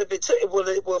 Well,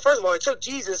 first of all, it took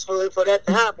Jesus for that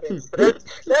to happen. So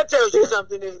that tells you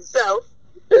something in itself.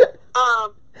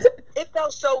 It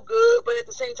felt so good, but at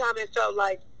the same time, it felt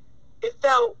like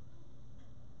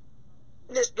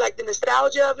the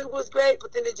nostalgia of it was great,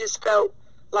 but then it just felt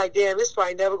like, damn, this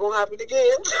probably never gonna happen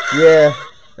again. Yeah,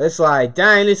 it's like,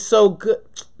 dang, it's so good,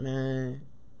 man.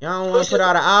 Y'all don't want to put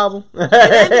out an album?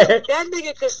 that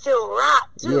nigga could still rap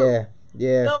too.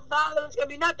 Yeah. No violence. I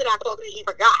mean, not that I thought that he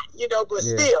forgot, but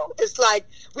still, it's like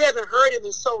we haven't heard him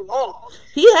in so long.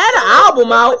 He had an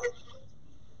album out.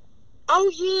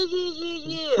 Oh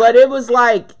yeah. But it was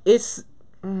like I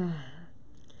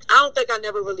don't think I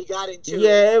never really got into it.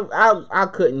 Yeah, I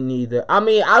couldn't either. I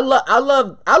mean, I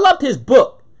loved his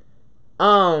book.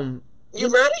 You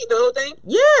read it, the whole thing?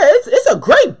 Yeah, it's a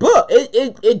great book.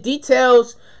 It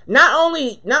details. Not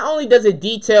only does it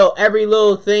detail every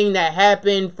little thing that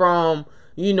happened from,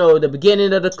 the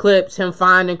beginning of the clips, him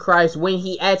finding Christ, when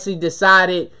he actually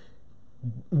decided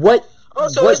what. Oh,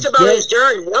 so it's about his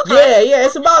journey. Okay. Yeah,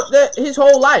 it's about his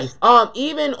whole life.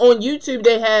 Even on YouTube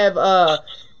they have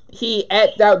he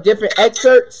acted out different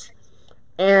excerpts,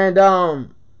 and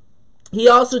he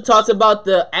also talks about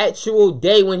the actual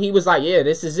day when he was like, yeah,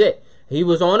 this is it. He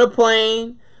was on a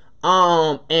plane,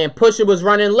 and Pusha was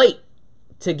running late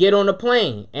to get on the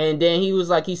plane, and then he was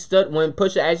like, when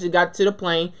Pusha actually got to the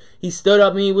plane, he stood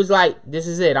up and he was like, this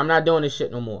is it, I'm not doing this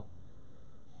shit no more.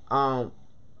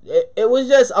 It was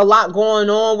just a lot going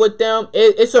on with them.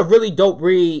 It's a really dope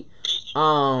read.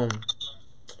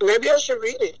 Maybe I should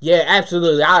read it. Yeah,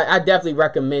 absolutely. I definitely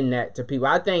recommend that to people.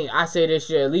 I think I say this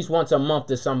shit at least once a month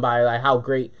to somebody, like how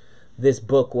great this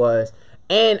book was.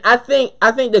 And I think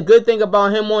the good thing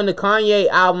about him on the Kanye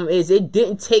album is it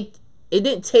didn't take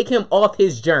him off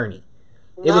his journey.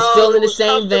 It was still in the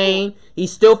same vein. He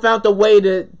still found a way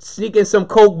to sneak in some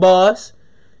coke bars.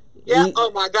 Yeah.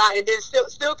 Oh my God. And then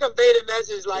still convey the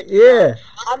message like, Yeah.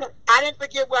 I didn't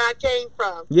forget where I came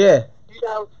from. Yeah. You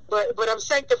know, but I'm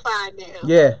sanctified now.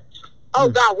 Yeah. Oh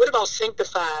God, what about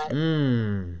sanctified?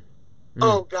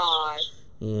 Oh God.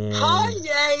 Yeah.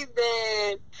 Kanye,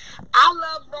 man. I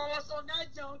love Ross on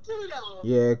that joint too, though.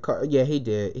 Yeah, he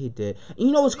did.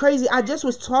 You know what's crazy? I just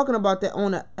was talking about that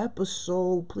on an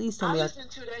episode. Please tell me. I listen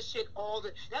to that shit all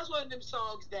the. That's one of them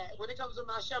songs that when it comes to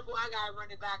my shuffle, I gotta run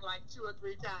it back like 2 or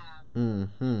 3 times.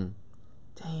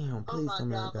 Damn, please tell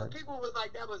me God, that. but people was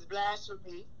like, that was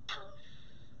blasphemy.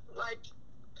 Like,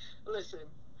 listen,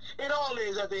 it all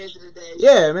is at the end of the day.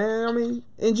 Yeah, man. I mean,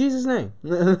 in Jesus' name.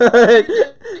 You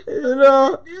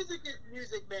know. Music is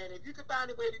music, man. If you can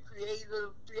find a way to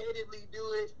creatively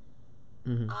do it,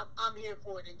 I'm here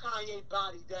for it. And Kanye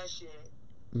bodied that shit.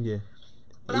 Yeah.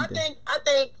 But I think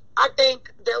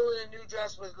Devil in a New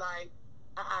Dress was like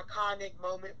an iconic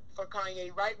moment for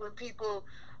Kanye, right? When people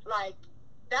like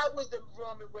that was the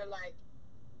moment where like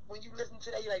when you listen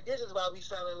to that, you're like, this is why we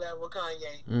fell in love with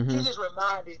Kanye. He just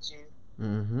reminded you.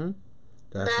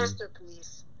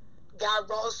 Masterpiece. Got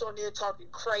Ross on there talking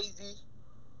crazy.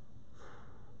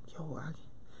 Yo,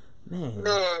 man,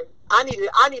 I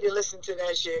need to listen to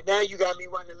that shit. Now you got me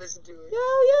wanting to listen to it.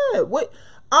 Hell yeah.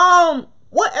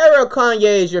 What era of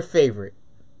Kanye is your favorite?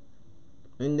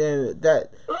 And then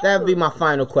that'd be my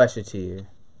final question to you.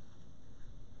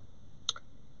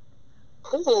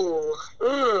 Ooh.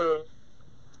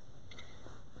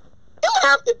 It would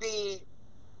have to be.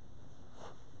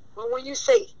 Well, when you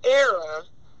say era.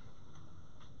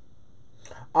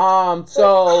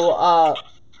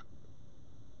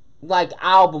 Like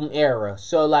album era.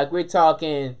 So like we're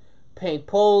talking Pink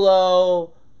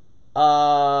Polo,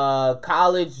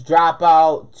 College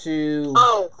Dropout to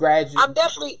graduate. I'm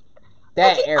definitely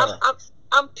era.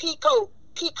 I'm Peacoat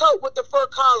with the fur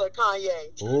collar,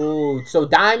 Kanye. Ooh, so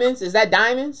Diamonds? Is that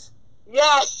Diamonds?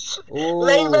 Yes. Ooh.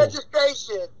 Late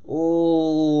registration.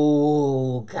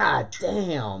 Ooh, god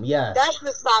damn, yes. That's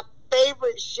just my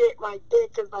favorite shit right there,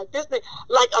 cause like this thing,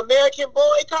 like American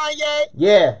Boy, Kanye.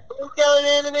 Yeah. Who's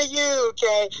going in the UK?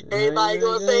 Everybody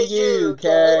gonna say UK.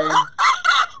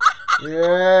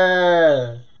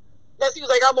 Yeah. That seems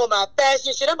like I'm on my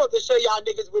fashion shit. I'm about to show y'all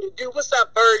niggas what to do. What's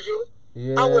up, Virgil?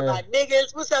 Yeah. I'm with my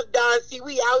niggas. What's up, Don C?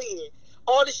 We out here.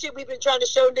 All the shit we've been trying to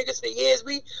show niggas for years,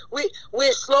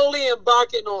 we're slowly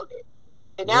embarking on it.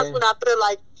 And that's when I feel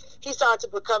like he started to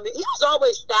become. He was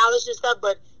always stylish and stuff,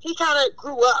 but he kind of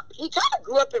grew up. He kind of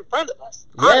grew up in front of us.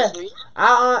 Honestly.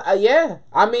 Yeah.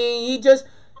 I mean,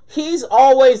 he's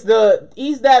always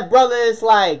he's that brother. It's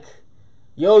like,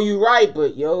 yo, you right,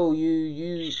 but yo, you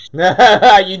you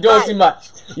doing too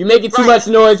much. You making too much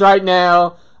noise right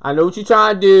now. I know what you're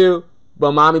trying to do,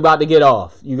 but mommy about to get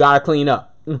off. You gotta clean up.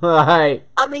 Right.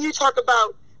 I mean, you talk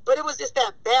about, but it was just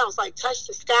that bounce, like touch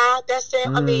the sky. That's it.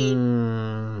 I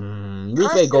mean, you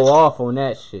could go off on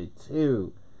that shit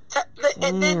too.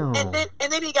 And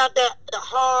then he got the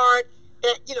hard,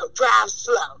 that drive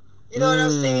slow. You know what I'm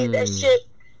saying? That shit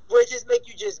where it just make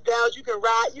you just bounce. You can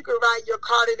ride your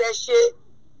car to that shit,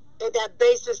 and that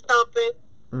bass is thumping,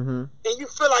 and you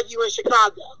feel like you in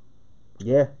Chicago.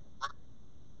 Yeah.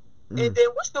 And then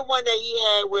what's the one that he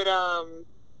had with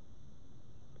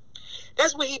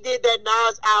That's when he did that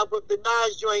Nas album, the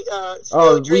Nas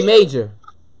joint. We Major.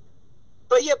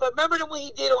 But remember the one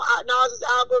he did on Nas's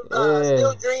album,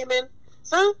 Still Dreaming.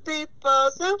 Some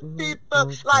people,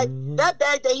 like that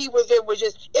bag that he was in was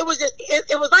just. It was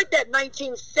like that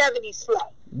 1970s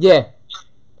flow. Yeah.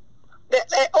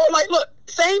 Look,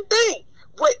 same thing.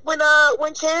 When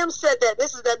Cam said that,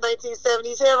 this is that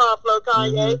 1970s hair on flow,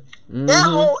 Kanye. That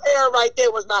whole era right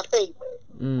there was my favorite,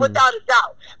 without a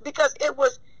doubt, because it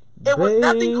was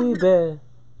nothing for you.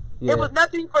 It was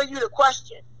nothing for you to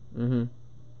question.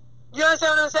 You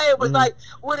understand what I'm saying? It was like,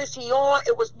 what is he on?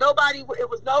 It was nobody. It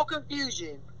was no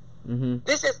confusion.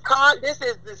 This is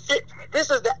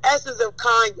the essence of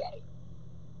Kanye,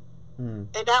 and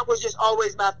that was just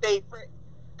always my favorite,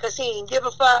 cause he didn't give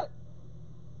a fuck.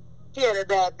 He had a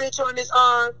bad bitch on his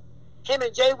arm. Him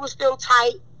and Jay was still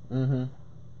tight.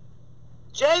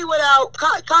 Kanye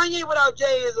without Jay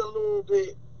is a little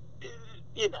bit,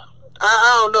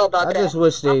 I don't know about that. I just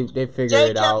wish they figured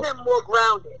it out. Jay kept him more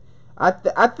grounded.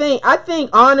 I think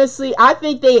honestly, I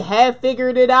think they have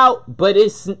figured it out, but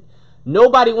it's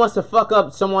nobody wants to fuck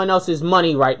up someone else's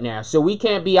money right now, so we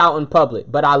can't be out in public.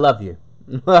 But I love you.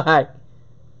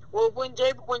 Well, when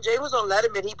Jay was on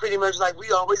Letterman, he pretty much like, we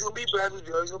always gonna be brothers,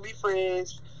 we always gonna be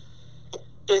friends.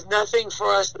 There's nothing for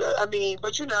us. But we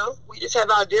just have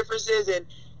our differences, and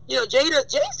you know,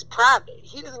 Jay's private.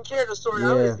 He doesn't care to sort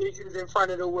out Yeah. his issues in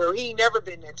front of the world. He ain't never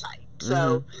been that type.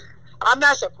 So I'm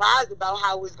not surprised about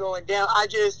how it's going down. I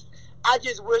just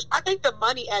wish. I think the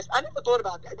money I never thought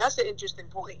about that. That's an interesting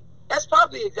point. That's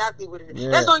probably exactly what it is.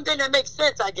 Yeah. That's the only thing that makes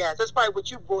sense, I guess. That's probably what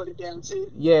you boiled it down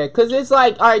to. Yeah, because it's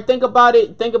like, all right, think about it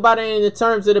in the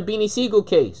terms of the Beanie Siegel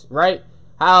case, right?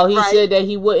 How he Right. said that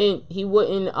he wouldn't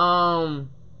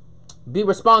be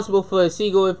responsible for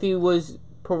Siegel if he was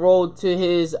paroled to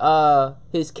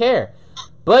his care.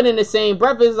 But in the same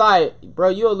breath, it's like, bro,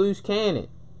 you're a loose cannon.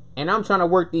 And I'm trying to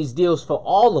work these deals for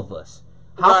all of us.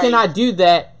 How can I Right. do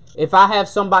that if I have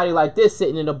somebody like this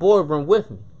sitting in the boardroom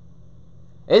with me?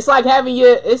 It's like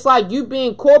it's like you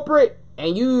being corporate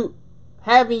and you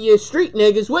having your street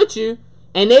niggas with you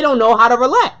and they don't know how to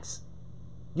relax.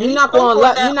 You're He not spoke going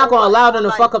on to that allow them to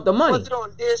like, fuck up the money. Was it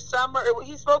on this summer?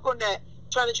 He spoke on that,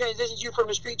 trying to transition you from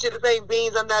the street to the fame.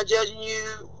 Beans, I'm not judging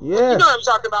you. Yeah. You know what I'm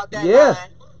talking about, that Yeah. line.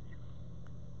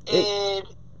 And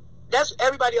that's,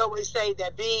 everybody always say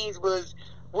that Beans was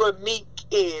what Meek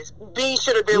is. Beans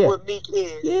should have been Yeah. what Meek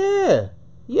is. Yeah.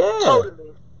 Yeah.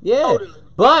 Totally. Yeah. Totally.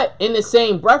 But in the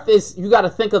same breath, you got to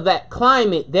think of that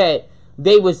climate that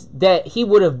he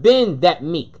would have been that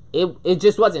Meek. It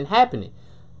just wasn't happening.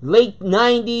 Late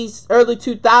 90s, early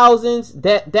 2000s,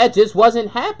 that just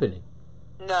wasn't happening.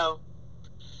 No.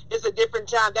 It's a different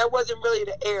time. That wasn't really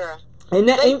the era. And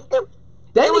that It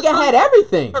was nigga had really-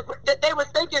 everything. They were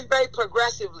thinking very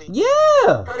progressively.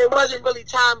 Yeah. But it wasn't really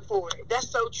time for it. That's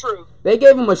so true. They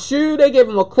gave him a shoe, they gave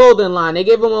him a clothing line, they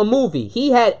gave him a movie.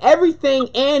 He had everything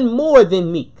and more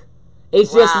than Meek. It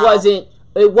just Wow.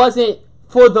 wasn't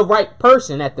for the right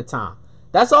person at the time.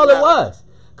 That's all it No. was.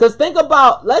 Cause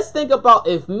let's think about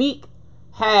if Meek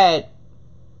had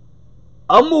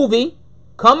a movie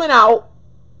coming out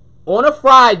on a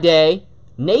Friday,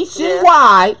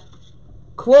 nationwide,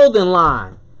 clothing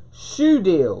line, shoe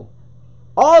deal,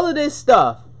 all of this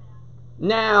stuff.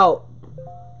 Now,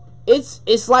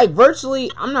 it's like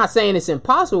virtually, I'm not saying it's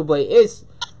impossible, but it's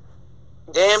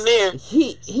Damn near.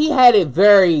 he had it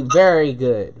very, very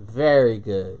good. Very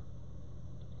good.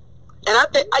 And I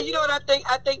think, you know what I think?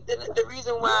 I think the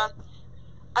reason why,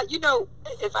 you know,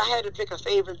 if I had to pick a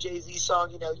favorite Jay-Z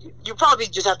song, you know, you probably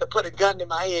just have to put a gun in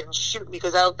my head and shoot me,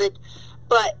 because I don't think,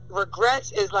 but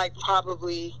Regrets is like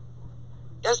probably,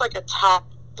 that's like a top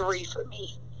 3 for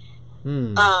me.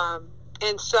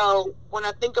 And so when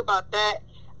I think about that,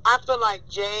 I feel like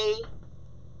Jay,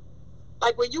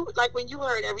 like when you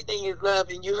heard Everything Is Love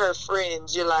and you heard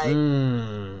Friends, you're like,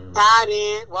 got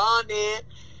it, want it.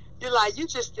 You're like, you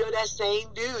just still that same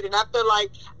dude. And I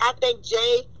think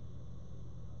Jay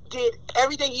did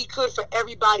everything he could for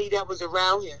everybody that was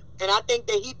around him. And I think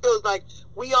that he feels like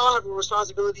we all have a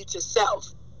responsibility to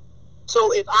self.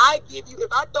 So if I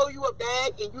throw you a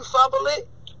bag and you fumble it,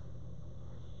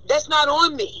 that's not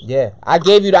on me. Yeah, I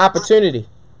gave you the opportunity.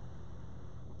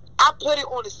 I put it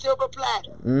on a silver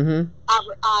platter.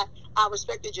 I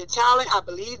respected your talent. I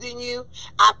believed in you.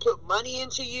 I put money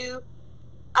into you.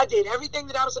 I did everything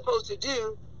that I was supposed to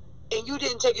do, and you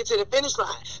didn't take it to the finish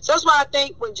line. So that's why I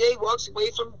think when Jay walks away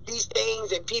from these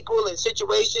things and people and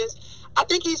situations, I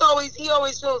think he always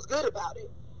feels good about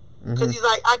it, because he's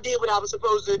like, I did what I was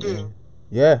supposed to do.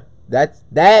 Yeah, that's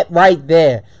that right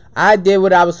there. I did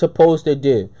what I was supposed to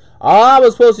do. All I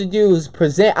was supposed to do was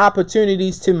present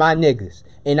opportunities to my niggas,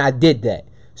 and I did that.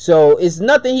 So it's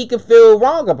nothing he can feel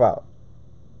wrong about.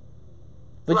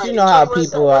 But Right. you know how 21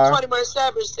 people are. 21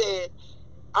 Savage said,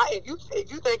 if you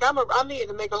think I'm here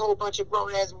to make a whole bunch of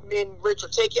grown ass men rich or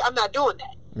take it, I'm not doing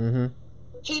that.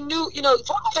 He knew, you know,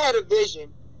 Paul had a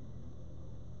vision.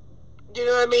 You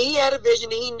know what I mean? He had a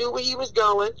vision, and he knew where he was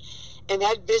going, and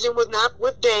that vision was not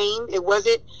with Dame. It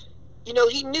wasn't, you know,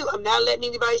 he knew, I'm not letting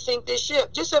anybody sink this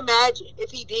ship. Just imagine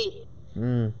if he did.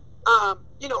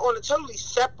 You know, on a totally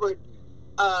separate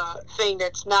thing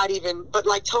that's not even, but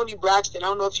like Toni Braxton, I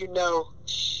don't know if you know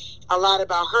a lot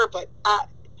about her, but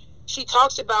she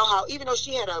talks about how, even though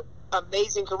she had an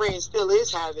amazing career and still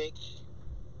is having,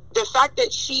 the fact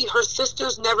that her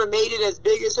sisters never made it as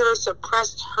big as her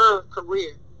suppressed her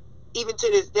career, even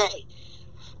to this day,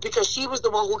 because she was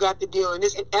the one who got the deal. And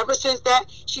ever since that,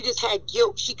 she just had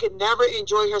guilt. She could never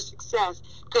enjoy her success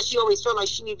because she always felt like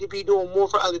she needed to be doing more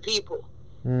for other people.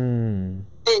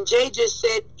 And Jay just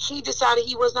said he decided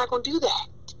he was not going to do that.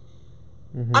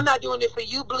 I'm not doing it for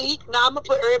you, Bleak. Now I'm going to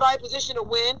put everybody in position to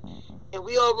win, and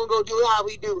we all going to go do it how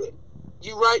we do it.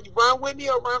 You run with me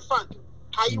or run from me.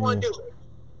 How you want to do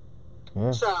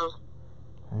it? So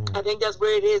I think that's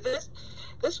where it is.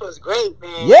 This was great,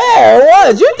 man. Yeah, it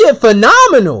was. You did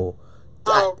phenomenal.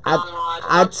 Oh, God.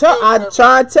 I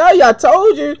try to tell you. I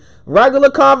told you. regular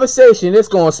conversation, it's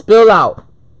gonna spill out.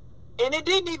 And it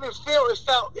didn't even feel. It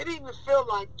didn't even feel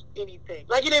like anything.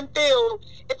 Like it didn't feel.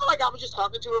 It felt like I was just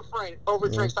talking to a friend over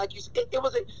drinks. Like you, it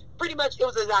was pretty much. It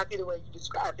was exactly the way you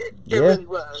described it. It really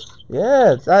was.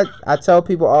 Yeah, I tell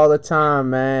people all the time,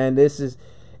 man.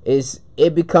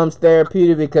 It becomes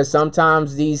therapeutic because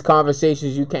sometimes these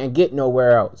conversations you can't get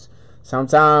nowhere else.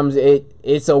 Sometimes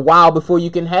it's a while before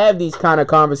you can have these kind of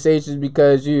conversations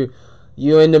because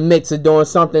you're in the mix of doing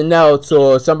something else,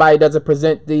 or somebody doesn't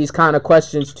present these kind of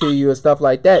questions to you and stuff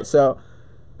like that. So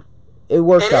it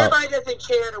works and out. Everybody doesn't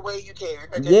care the way you care.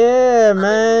 Yeah,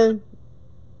 man.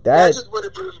 That's just what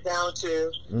it boils down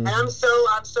to. Mm-hmm. And I'm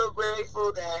so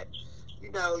grateful that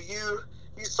you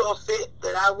saw fit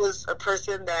that I was a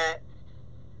person that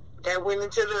went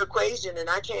into the equation, and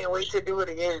I can't wait to do it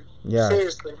again. Yeah.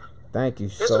 Seriously. Thank you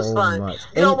This so was fun. much.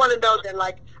 You don't want to know that,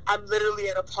 like, I'm literally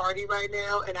at a party right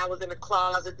now, and I was in a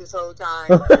closet this whole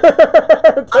time. I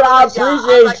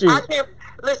appreciate you. I can't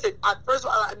listen. First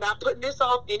of all, I'm not putting this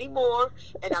off anymore,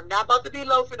 and I'm not about to be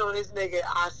loafing on this nigga.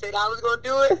 I said I was gonna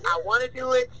do it. I want to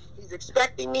do it. He's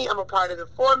expecting me. I'm a part of the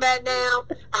format now.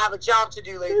 I have a job to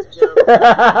do, ladies and gentlemen.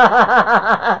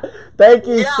 Thank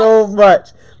you so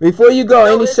much. Before you go,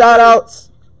 any shout outs?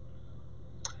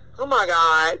 Oh my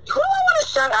God, who do I want to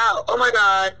shout out? Oh my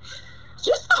God,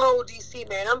 just the whole DC,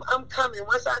 man. I'm coming.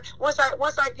 Once I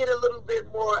get a little bit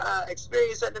more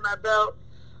experience under my belt,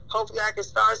 hopefully I can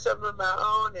start something of my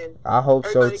own, and I hope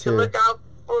so everybody too. can look out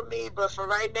for me. But for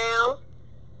right now,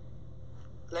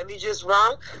 let me just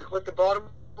rock with the Baltimore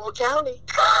County.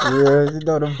 Yeah, you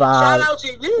know the vibe. Shout out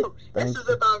to you. Thank This is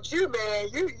about you, man.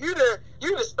 You the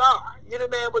star. You're the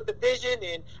man with the vision,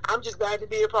 and I'm just glad to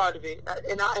be a part of it.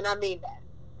 And I mean that.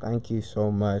 Thank you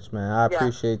so much, man. I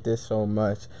appreciate this so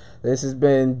much. This has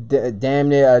been damn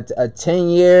near a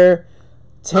 10-year.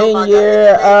 Worth the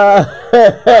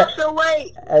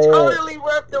wait. Totally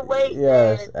worth the wait.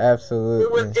 Yes, man.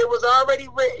 absolutely. It was already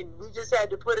written. We just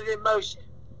had to put it in motion.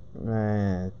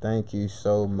 Man, thank you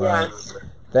so much. Yes.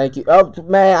 Thank you. Oh,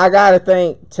 man, I got to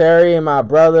thank Terry and my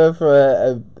brother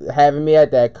for having me at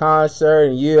that concert,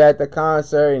 and you at the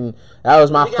concert, and that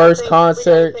was my first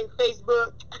concert. We gotta thank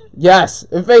Facebook. Yes,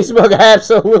 and Facebook,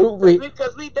 absolutely.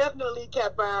 Because we definitely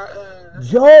kept our...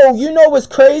 Yo, you know what's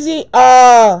crazy?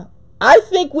 I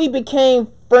think we became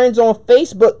friends on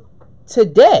Facebook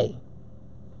today.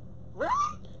 Really?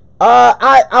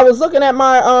 I was looking at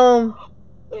my,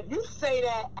 If you say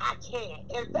that, I can't.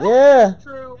 If that's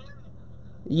true...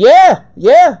 Yeah,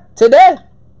 today.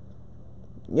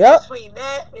 Yep. Between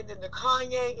that and then the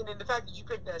Kanye and then the fact that you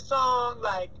picked that song,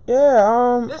 like,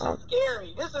 this is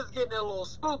scary. This is getting a little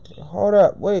spooky. Hold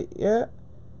up, wait, yeah.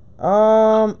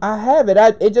 I have it.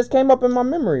 It just came up in my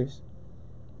memories.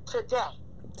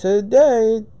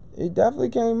 Today, it definitely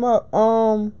came up.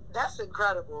 That's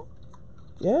incredible.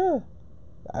 Yeah.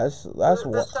 That's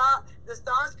the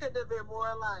stars couldn't have been more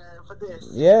aligned for this.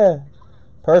 Yeah.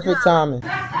 Perfect timing.